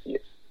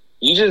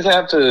you just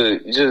have to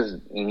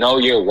just know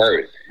your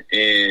worth.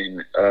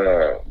 And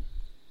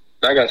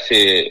like I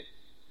said,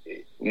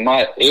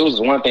 it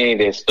was one thing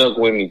that stuck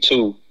with me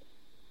too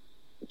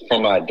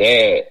from my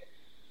dad.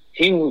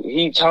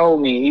 He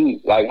told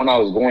me, like when I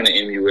was going to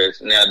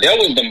MUS, now that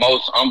was the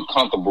most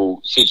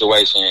uncomfortable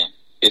situation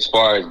as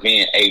far as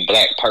being a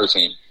black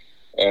person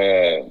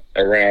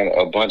around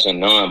a bunch of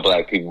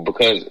non-black people,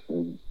 because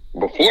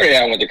before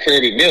that I went to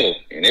Kirby Middle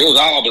and it was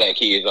all black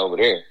kids over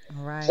there.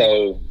 Right.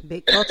 So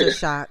big culture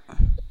shock.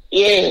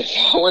 Yes,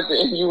 I went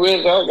to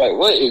MUS. I was like,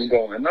 what is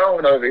going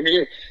on over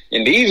here?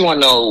 And these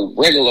weren't no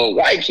regular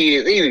white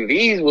kids either.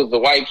 These was the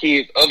white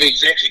kids of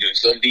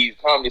executives of these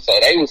companies. So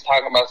they was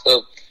talking about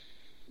stuff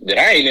that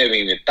I ain't never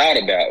even thought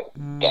about.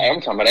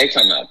 Like, they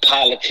talking about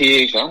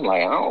politics. I'm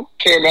like, I don't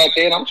care about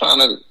that. I'm trying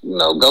to,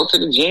 go to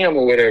the gym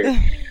or whatever.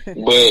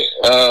 But,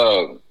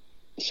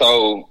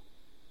 so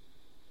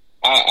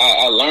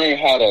I learned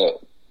how to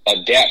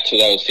adapt to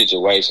those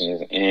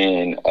situations.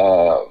 And,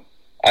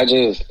 I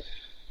just,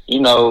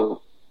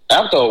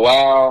 after a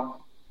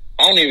while,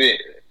 I didn't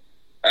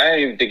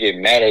even think it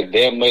mattered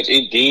that much.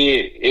 It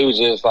did. It was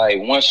just like,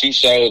 once you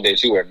showed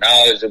that you were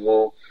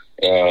knowledgeable,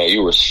 you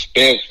were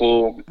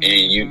respectful, and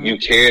you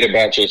cared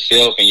about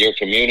yourself and your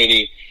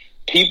community,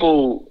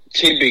 people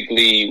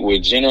typically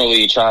would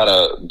generally try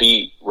to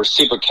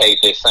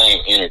reciprocate that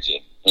same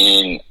energy.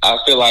 And I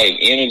feel like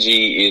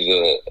energy is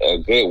a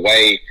good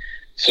way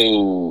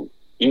to,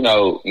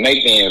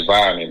 make the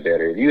environment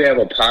better. If you have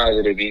a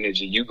positive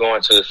energy, you go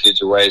into a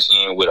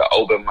situation with an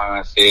open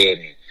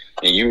mindset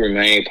and you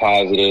remain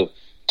positive,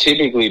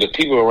 typically the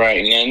people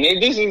around you,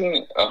 and this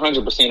isn't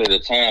 100% of the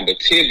time, but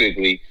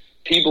typically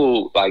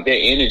people, like, their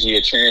energy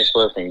will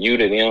transfer from you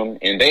to them,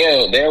 and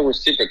they'll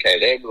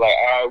reciprocate. They'll be like,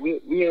 all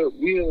right,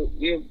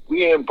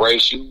 we'll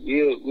embrace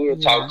you, we'll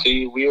talk to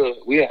you,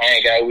 we'll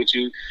hang out with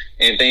you,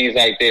 and things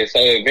like that. So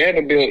at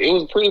Vanderbilt, it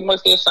was pretty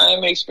much the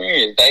same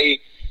experience. I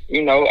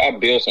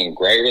built some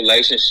great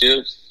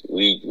relationships.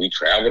 We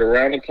traveled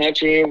around the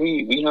country and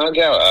we hung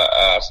out.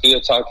 I still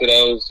talk to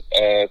those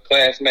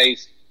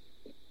classmates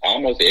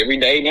almost every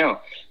day now,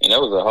 and that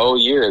was a whole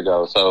year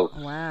ago. So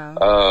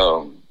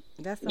wow,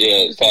 that's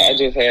amazing. So I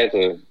just had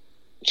to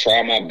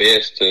try my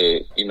best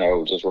to,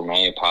 just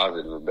remain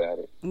positive about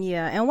it.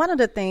 Yeah, and one of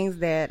the things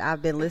that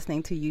I've been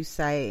listening to you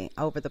say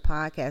over the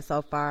podcast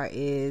so far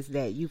is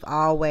that you've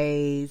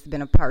always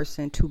been a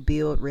person to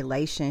build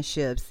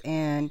relationships,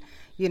 and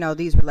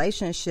these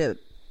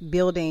relationship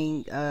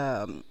building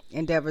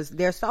endeavors,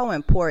 they're so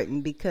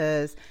important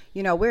because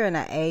we're in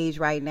an age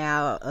right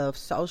now of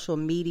social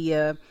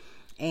media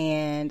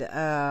and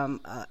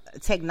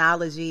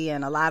technology,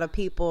 and a lot of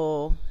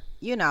people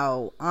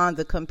on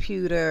the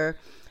computer,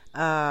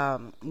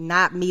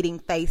 not meeting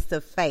face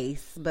to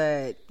face.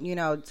 But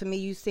to me,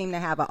 you seem to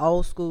have an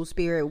old school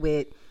spirit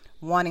with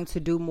wanting to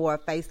do more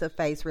face to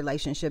face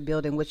relationship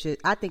building, which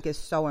I think is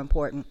so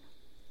important.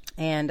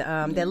 And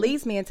that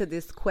leads me into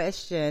this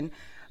question,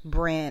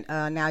 Brent.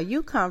 Now,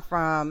 you come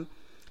from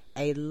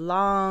a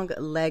long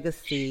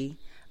legacy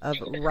of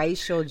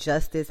racial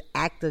justice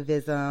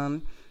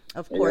activism.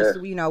 Of course,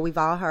 we've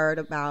all heard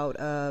about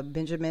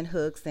Benjamin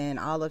Hooks and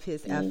all of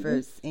his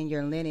efforts in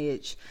your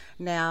lineage.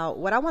 Now,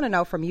 what I want to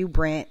know from you,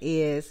 Brent,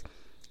 is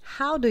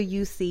how do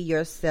you see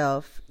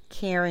yourself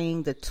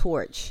carrying the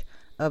torch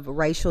of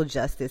racial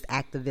justice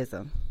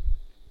activism?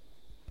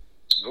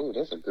 Oh,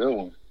 that's a good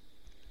one.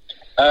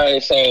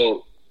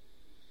 So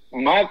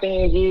my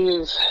thing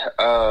is,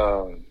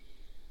 I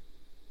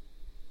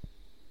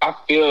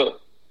feel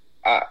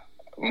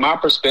my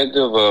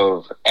perspective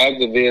of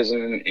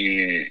activism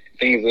and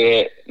things of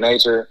that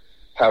nature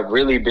have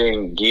really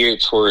been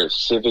geared towards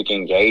civic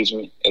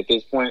engagement at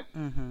this point.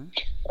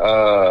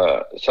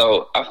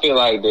 So I feel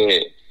like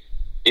that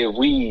if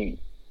we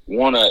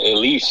want to at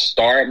least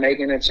start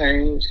making a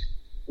change,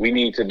 we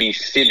need to be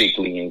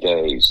civically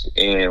engaged.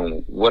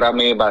 And what I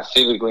mean by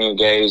civically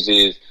engaged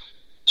is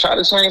try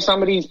to change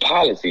some of these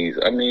policies.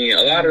 I mean,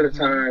 a lot of the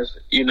times,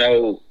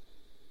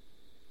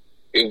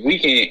 if we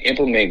can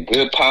implement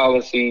good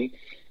policy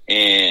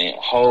and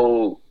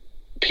hold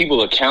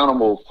people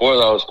accountable for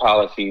those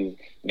policies,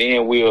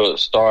 then we'll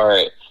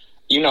start,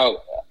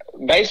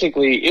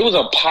 basically it was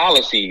a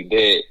policy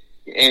that,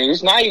 and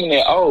it's not even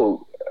that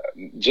old,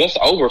 just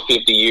over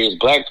 50 years,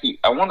 black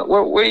people,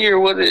 what year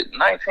was it,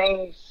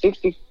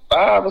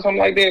 1965 or something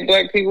like that,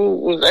 black people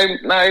was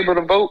not able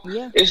to vote?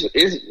 Yeah.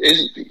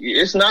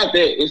 It's not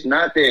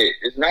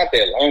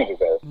that long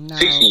ago, no.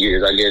 60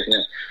 years, I guess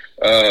now.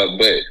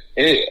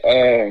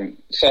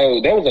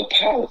 So that was a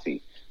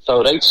policy.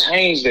 So they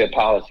changed their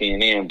policy,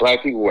 and then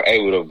black people were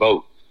able to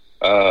vote,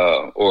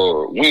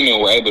 or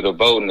women were able to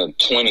vote in the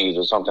 20s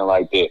or something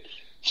like that.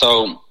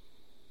 So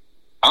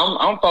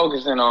I'm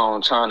focusing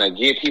on trying to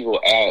get people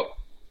out,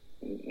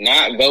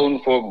 not voting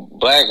for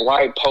black,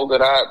 white, polka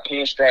dot,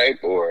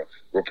 pinstripe, or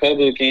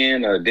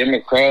Republican or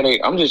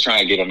Democratic. I'm just trying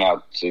to get them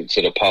out to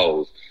the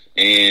polls.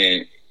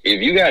 And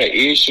if you got an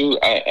issue,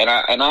 I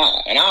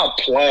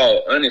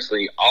applaud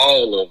honestly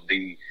all of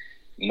the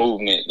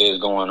movement that's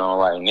going on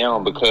right now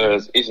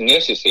because it's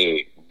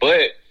necessary.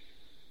 But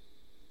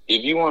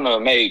if you want to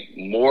make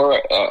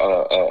more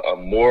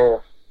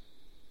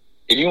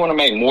if you want to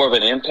make more of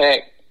an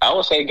impact, I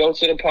would say go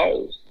to the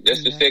polls.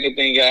 That's the second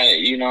thing.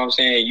 You know what I'm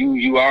saying?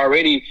 You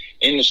already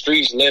in the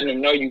streets letting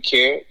them know you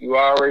care. You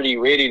already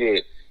ready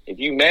to. If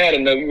you mad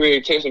enough, you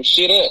ready to tear some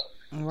shit up.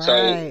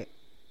 Right.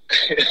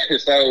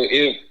 So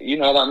if you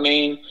know what I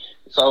mean.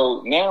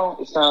 So now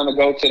it's time to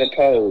go to the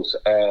polls.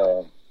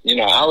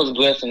 I was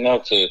blessed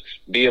enough to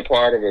be a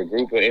part of a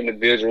group of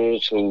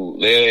individuals who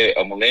led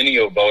a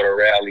millennial voter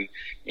rally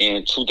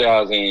in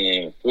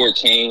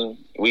 2014.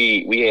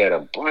 We had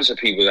a bunch of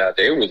people out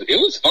there.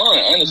 It was fun,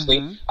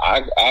 honestly.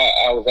 I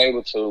was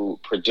able to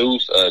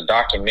produce a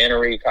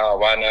documentary called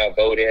Why Not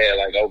Vote. It had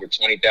like over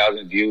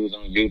 20,000 views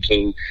on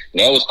YouTube. And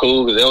that was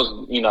cool because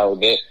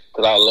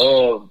because I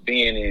love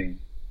being in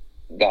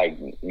like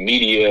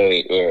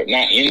media, or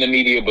not in the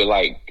media, but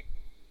like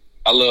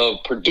I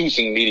love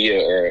producing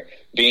media or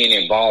being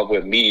involved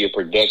with media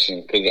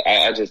production because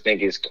I just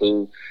think it's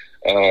cool.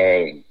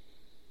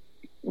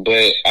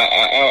 But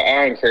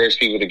I encourage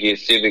people to get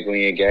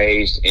civically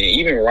engaged, and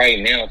even right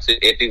now, at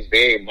this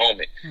very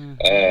moment,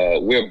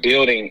 we're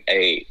building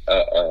a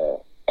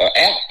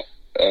app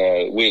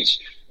which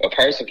a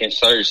person can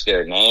search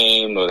their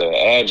name or their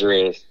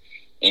address,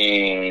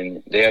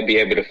 and they'll be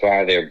able to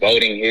find their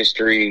voting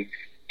history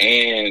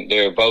and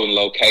their voting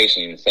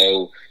location.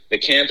 So the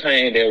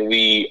campaign that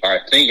we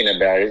are thinking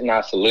about is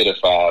not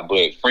solidified,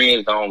 but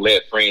friends don't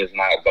let friends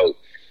not vote.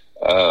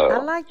 I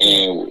like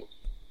that.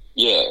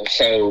 Yeah,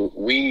 so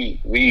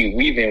we've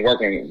been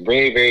working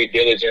very, very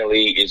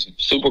diligently. It's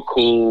super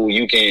cool.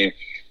 You can,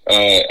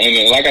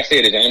 and like I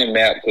said, it's on the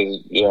map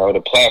because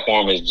the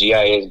platform is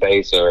GIS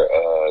based or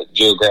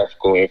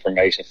geographical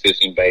information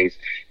system based,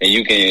 and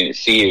you can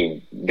see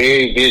it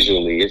very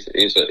visually.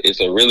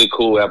 It's a really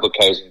cool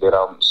application that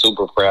I'm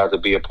super proud to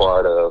be a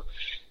part of,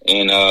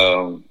 and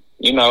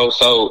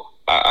so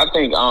I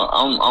think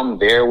I'm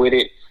there with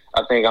it.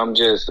 I think I'm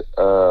just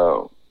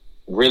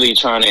really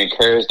trying to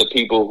encourage the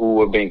people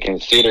who have been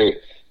considered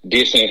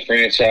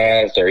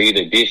disenfranchised or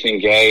either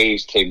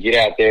disengaged to get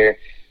out there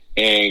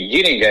and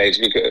get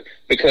engaged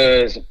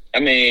because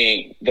I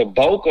mean, the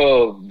bulk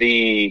of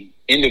the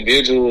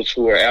individuals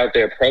who are out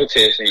there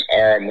protesting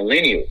are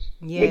millennials.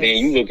 Yes. But then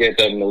you look at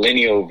the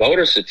millennial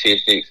voter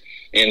statistics,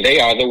 and they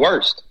are the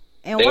worst.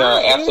 And they why are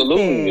is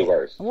absolutely that? the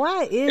worst.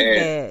 Why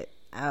is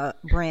that,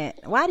 Brent?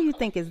 Why do you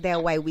think it's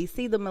that way? We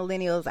see the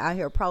millennials out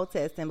here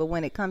protesting, but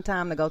when it comes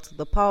time to go to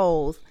the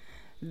polls,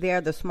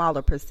 they're the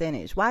smaller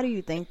percentage. Why do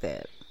you think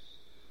that?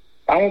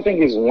 I don't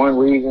think it's one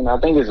reason. I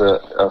think it's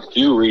a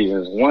few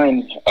reasons.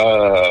 One,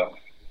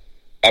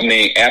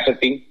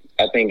 apathy,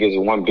 I think, is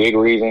one big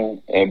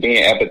reason. And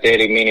being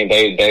apathetic, meaning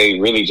they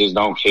really just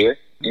don't care.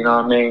 You know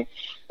what I mean?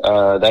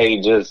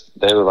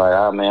 They were like,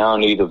 oh man, I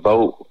don't need to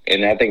vote.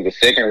 And I think the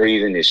second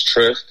reason is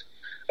trust.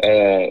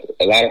 A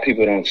lot of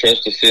people don't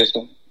trust the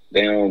system.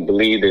 They don't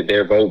believe that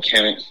their vote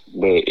counts,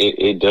 but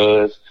it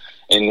does.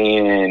 And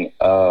then,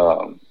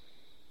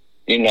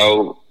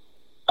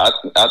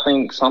 I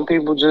think some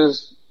people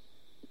just,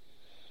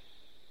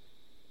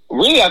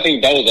 really, I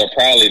think those are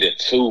probably the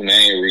two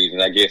main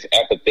reasons. I guess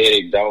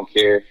apathetic, don't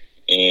care,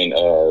 and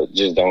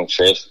just don't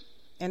trust.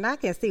 And I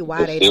can see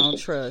why they don't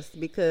trust,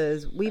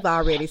 because we've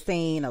already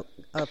seen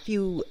a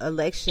few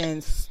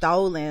elections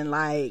stolen.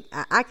 Like,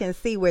 I can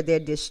see where their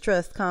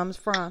distrust comes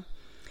from.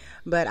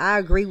 But I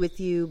agree with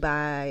you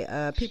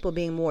by people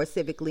being more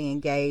civically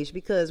engaged,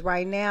 because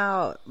right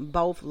now,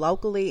 both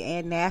locally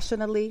and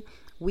nationally,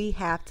 we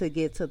have to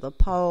get to the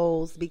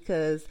polls,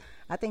 because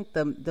I think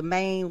the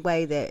main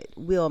way that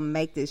we'll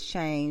make this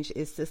change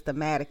is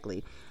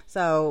systematically.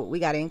 So we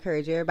got to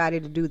encourage everybody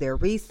to do their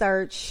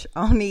research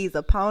on these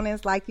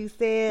opponents, like you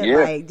said. Yeah.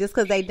 Like, just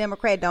because they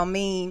Democrat don't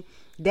mean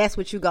that's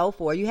what you go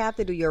for. You have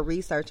to do your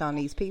research on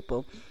these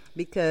people,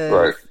 because,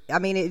 right. I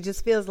mean, it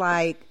just feels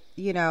like,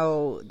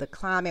 the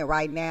climate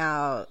right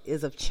now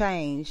is of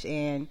change,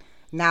 and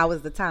now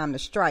is the time to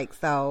strike.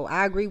 So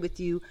I agree with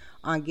you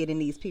on getting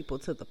these people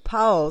to the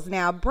polls.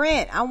 Now,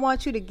 Brent, I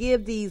want you to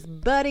give these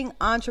budding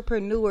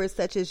entrepreneurs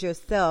such as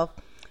yourself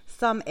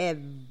some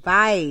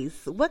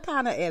advice. What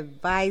kind of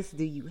advice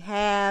do you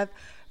have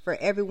for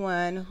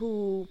everyone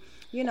who,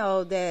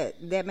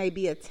 that may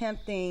be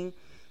attempting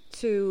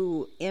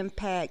to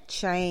impact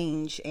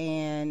change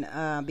and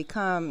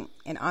become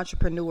an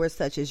entrepreneur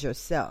such as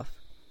yourself?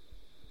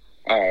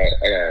 All right,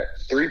 I got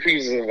 3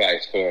 pieces of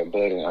advice for a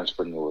budding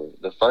entrepreneur.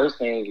 The first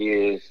thing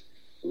is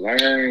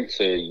learn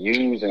to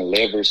use and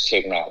leverage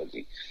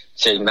technology.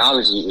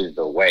 Technology is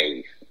the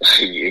wave.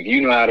 If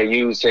you know how to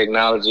use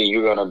technology,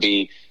 you're going to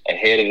be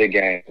ahead of the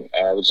game.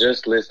 I was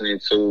just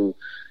listening to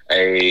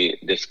a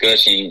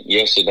discussion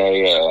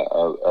yesterday,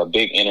 a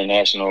big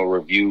international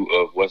review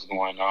of what's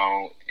going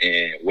on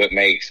and what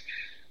makes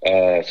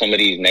some of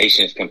these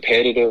nations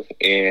competitive.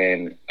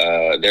 And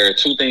there are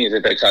 2 things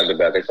that they talked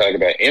about. They talked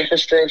about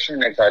infrastructure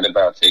and they talked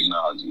about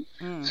technology.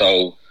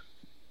 So,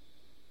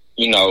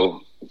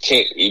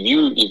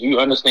 if you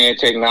understand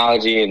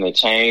technology and the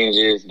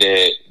changes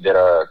that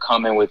are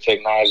coming with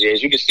technology,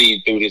 as you can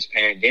see through this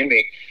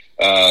pandemic,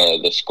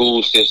 the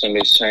school system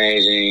is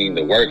changing,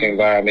 the work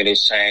environment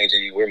is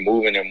changing. We're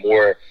moving to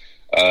more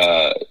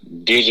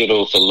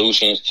digital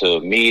solutions to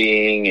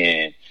meeting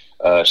and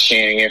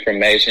sharing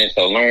information.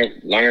 So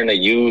learn to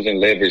use and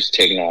leverage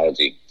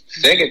technology.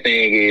 Second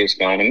thing is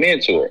find a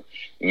mentor.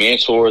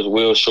 Mentors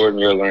will shorten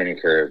your learning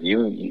curve.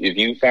 If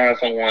you find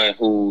someone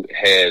who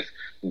has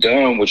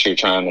done what you're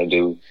trying to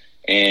do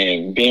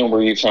and been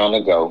where you're trying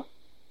to go,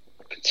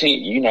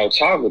 continue,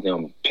 talk with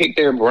them, pick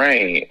their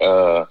brain.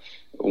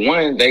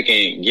 One, they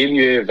can give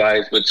you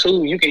advice, but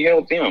 2, you can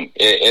help them.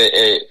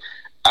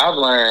 I've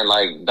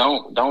learned,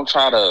 don't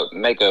try to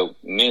make a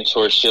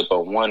mentorship a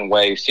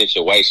one-way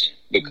situation,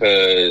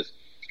 because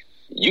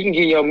you can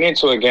get your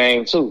mentor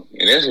game too.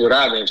 And that's what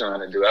I've been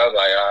trying to do. I was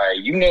like, all right,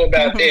 you know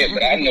about that,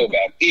 but I know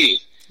about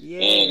this. Yeah.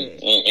 And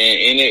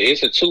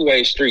it's a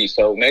 2-way street.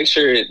 So make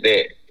sure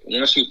that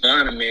once you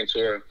find a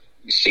mentor,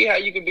 you see how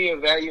you can be a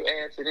value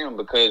add to them,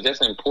 because that's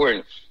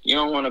important. You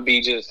don't want to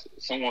be just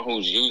someone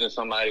who's using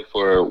somebody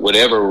for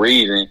whatever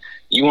reason.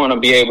 You want to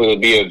be able to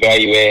be a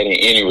value add in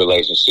any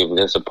relationship.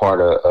 That's a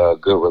part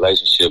of good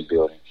relationship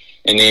building.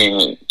 And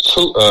then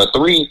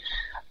 3,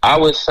 I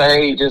would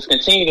say just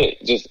continue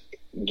to just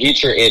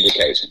get your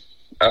education.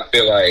 I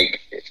feel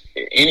like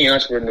any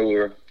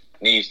entrepreneur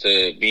needs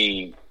to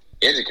be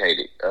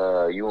educated.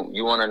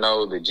 You want to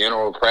know the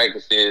general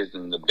practices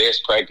and the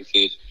best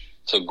practices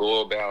to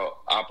go about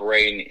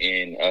operating,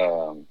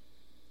 and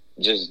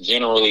just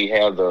generally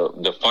have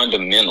the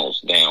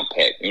fundamentals down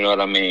pat. You know what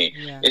I mean?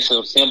 Yeah. It's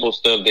some simple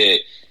stuff that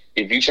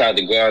if you try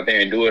to go out there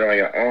and do it on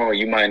your own,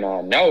 you might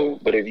not know.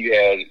 But if you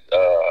have,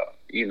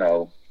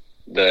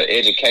 the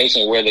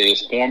education, whether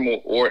it's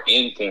formal or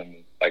informal,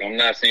 like, I'm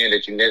not saying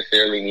that you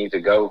necessarily need to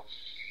go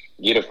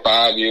get a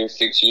 5-year,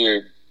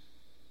 6-year,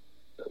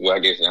 well, I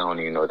guess I don't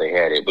even know if they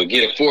had it, but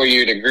get a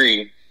 4-year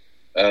degree.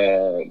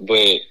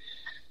 But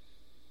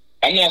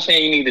I'm not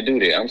saying you need to do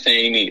that. I'm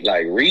saying you need,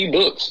 read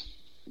books.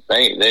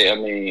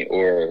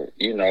 Or,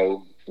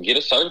 get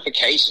a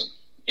certification.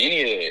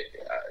 Any of it.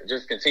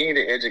 Just continue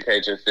to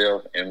educate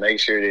yourself and make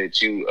sure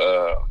that you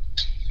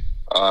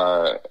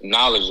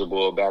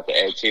knowledgeable about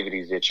the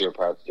activities that you're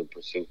about to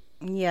pursue.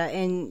 Yeah,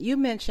 and you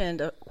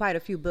mentioned quite a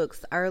few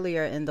books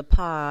earlier in the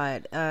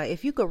pod.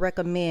 If you could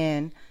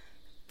recommend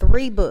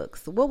 3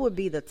 books, what would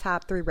be the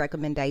top 3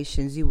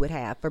 recommendations you would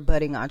have for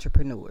budding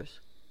entrepreneurs?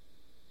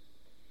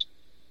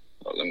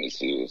 Well, let me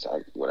see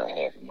what I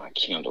have in my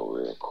Kindle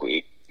real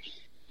quick.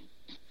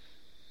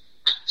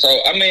 So,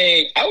 I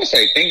mean, I would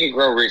say Think and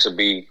Grow Rich would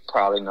be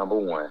probably number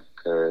 1,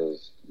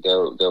 because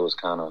that was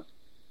kind of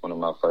one of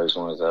my first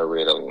ones I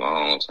read a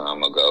long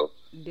time ago.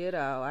 Ditto.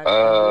 I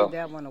read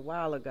that one a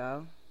while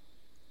ago.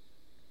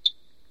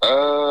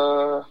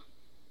 I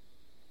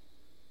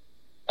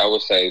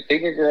would say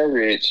Think and Grow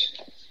Rich.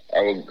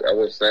 I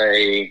would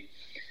say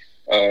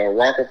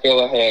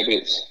Rockefeller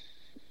Habits.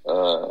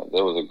 That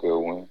was a good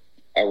one.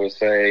 I would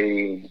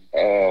say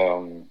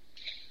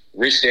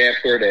Rich Dad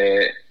Poor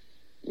Dad,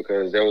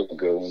 because that was a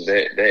good one.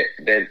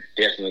 That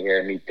definitely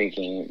had me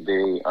thinking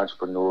very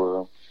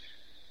entrepreneurial.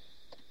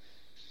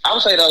 I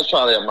would say that was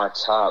probably my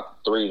top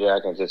 3 that I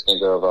can just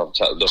think of off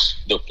the top.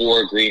 The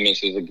 4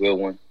 Agreements is a good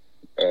one.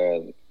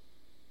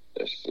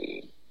 Let's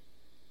see.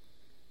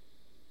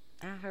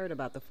 I heard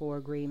about the 4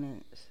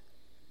 Agreements.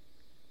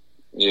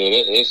 Yeah,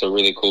 it's a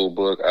really cool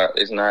book.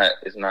 It's not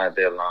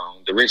that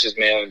long. The Richest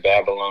Man in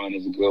Babylon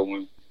is a good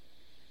one.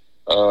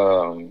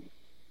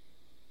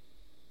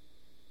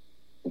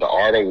 The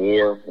Art of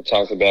War, it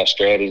talks about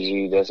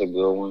strategy. That's a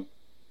good one.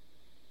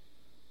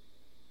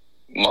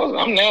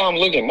 I'm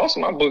looking. Most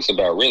of my books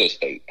about real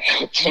estate.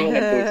 A ton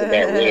of books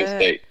about real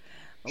estate.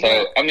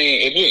 So, I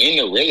mean, if you're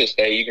into real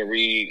estate, you can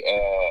read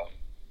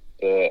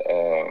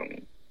The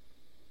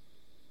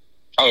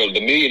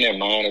Millionaire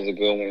Mind is a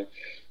good one.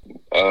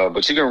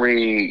 But you can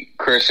read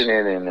Crushing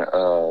It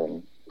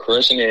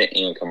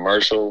in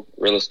Commercial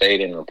Real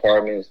Estate and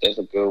Apartments. That's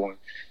a good one.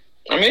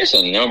 I mean, it's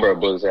a number of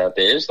books out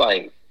there. It's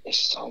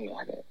so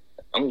many.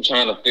 I'm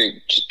trying to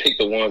pick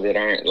the ones that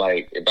aren't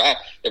like,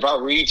 if I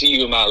read to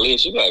you in my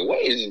list, you're like,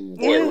 what is this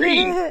boy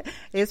reading?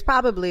 It's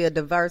probably a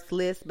diverse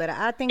list, but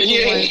I think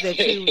the ones that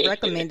you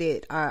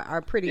recommended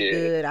are pretty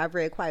good. I've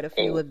read quite a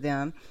few of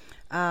them.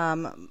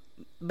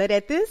 But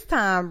at this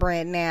time,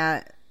 Brent,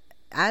 now,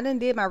 I done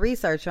did my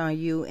research on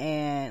you,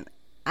 and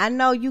I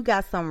know you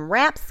got some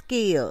rap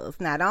skills.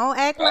 Now, don't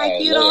act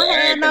like you don't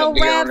have no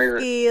rap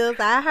skills.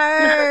 I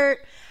heard.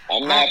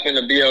 I'm not going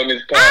to be on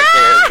this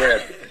podcast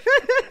rapping.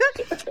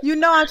 You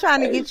know I'm trying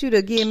to get you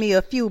to give me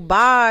a few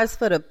bars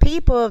for the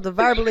people of the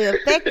Verbally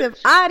Effective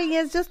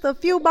audience. Just a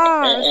few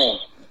bars.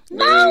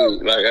 No.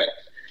 Like,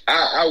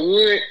 I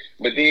would,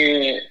 but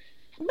then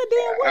what?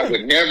 I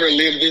would never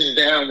live this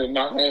down with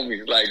my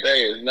homies. Like, that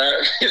is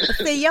not.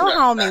 See, your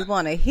homies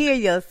want to hear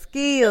your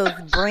skills,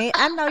 Brent.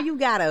 I know you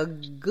got a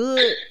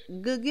good.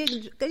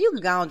 You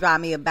can go and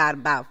drop me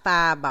about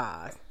 5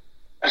 bars.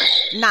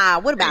 Nah,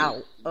 what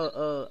about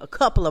a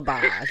couple of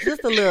bars?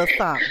 Just a little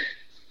something.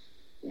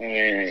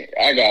 Man,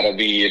 I gotta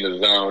be in the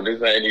zone.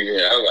 This ain't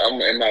even. I'm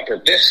in my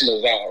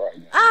professional zone right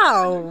now.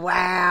 Oh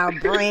wow,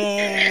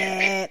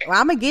 Brent! Well,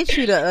 I'm gonna get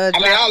you to.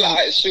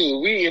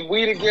 If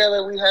we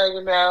together, we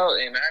hanging out,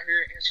 and I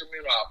hear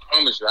instrumental. I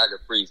promise you, I can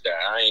freestyle.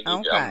 I ain't.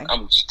 Okay.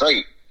 I'm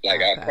straight.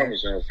 Like I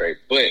promise you, I'm straight.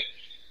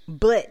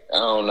 But I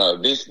don't know.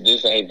 This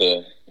ain't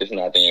this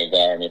not the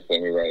environment for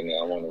me right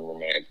now. I want to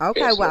remain.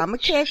 Okay, well, I'm gonna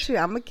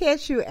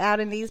catch you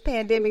out in these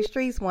pandemic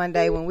streets one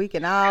day when we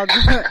can all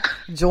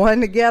join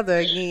together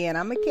again.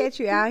 I'm gonna catch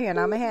you out here, and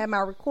I'm gonna have my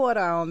recorder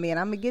on me, and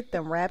I'm gonna get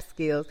them rap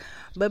skills.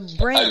 But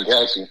Brent,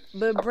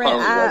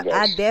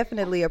 I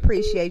definitely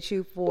appreciate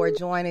you for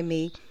joining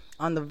me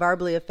on the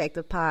Verbally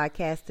Effective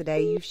podcast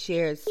today. You've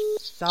shared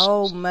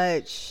so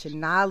much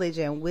knowledge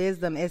and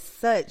wisdom at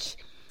such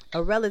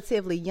a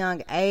relatively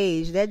young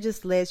age. That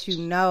just lets you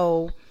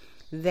know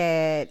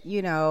that,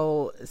 you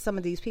know, some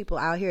of these people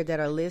out here that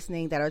are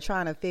listening, that are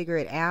trying to figure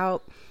it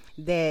out,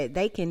 that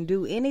they can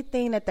do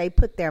anything that they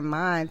put their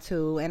mind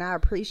to. And I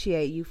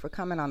appreciate you for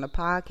coming on the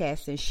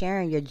podcast and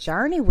sharing your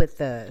journey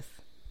with us.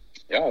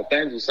 Yo,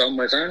 thank you so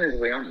much.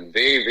 Honestly, I'm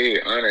very,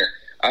 very honored.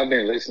 I've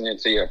been listening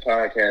to your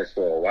podcast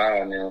for a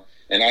while now,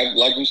 and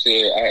like you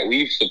said,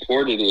 we've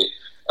supported it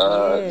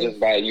just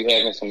by you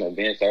having some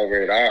events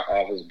over at our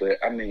office. But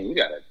I mean, you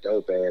got a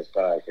dope ass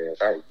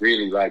podcast. I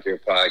really like your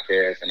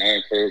podcast, and I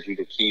encourage you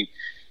to keep,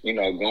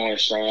 going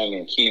strong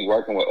and keep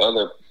working with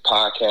other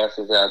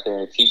podcasters out there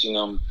and teaching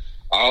them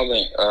all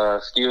the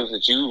skills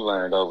that you've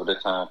learned over the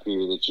time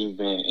period that you've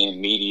been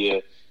in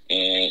media.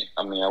 And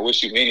I mean, I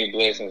wish you many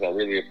blessings. I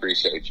really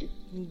appreciate you.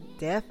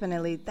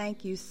 Definitely.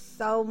 Thank you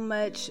so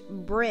much,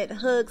 Brent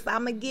Hooks.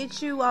 I'm going to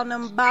get you on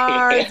them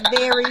bars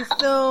very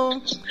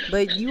soon.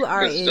 But you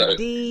are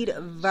indeed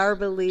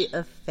verbally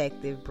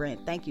effective,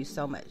 Brent. Thank you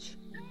so much.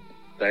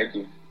 Thank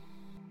you.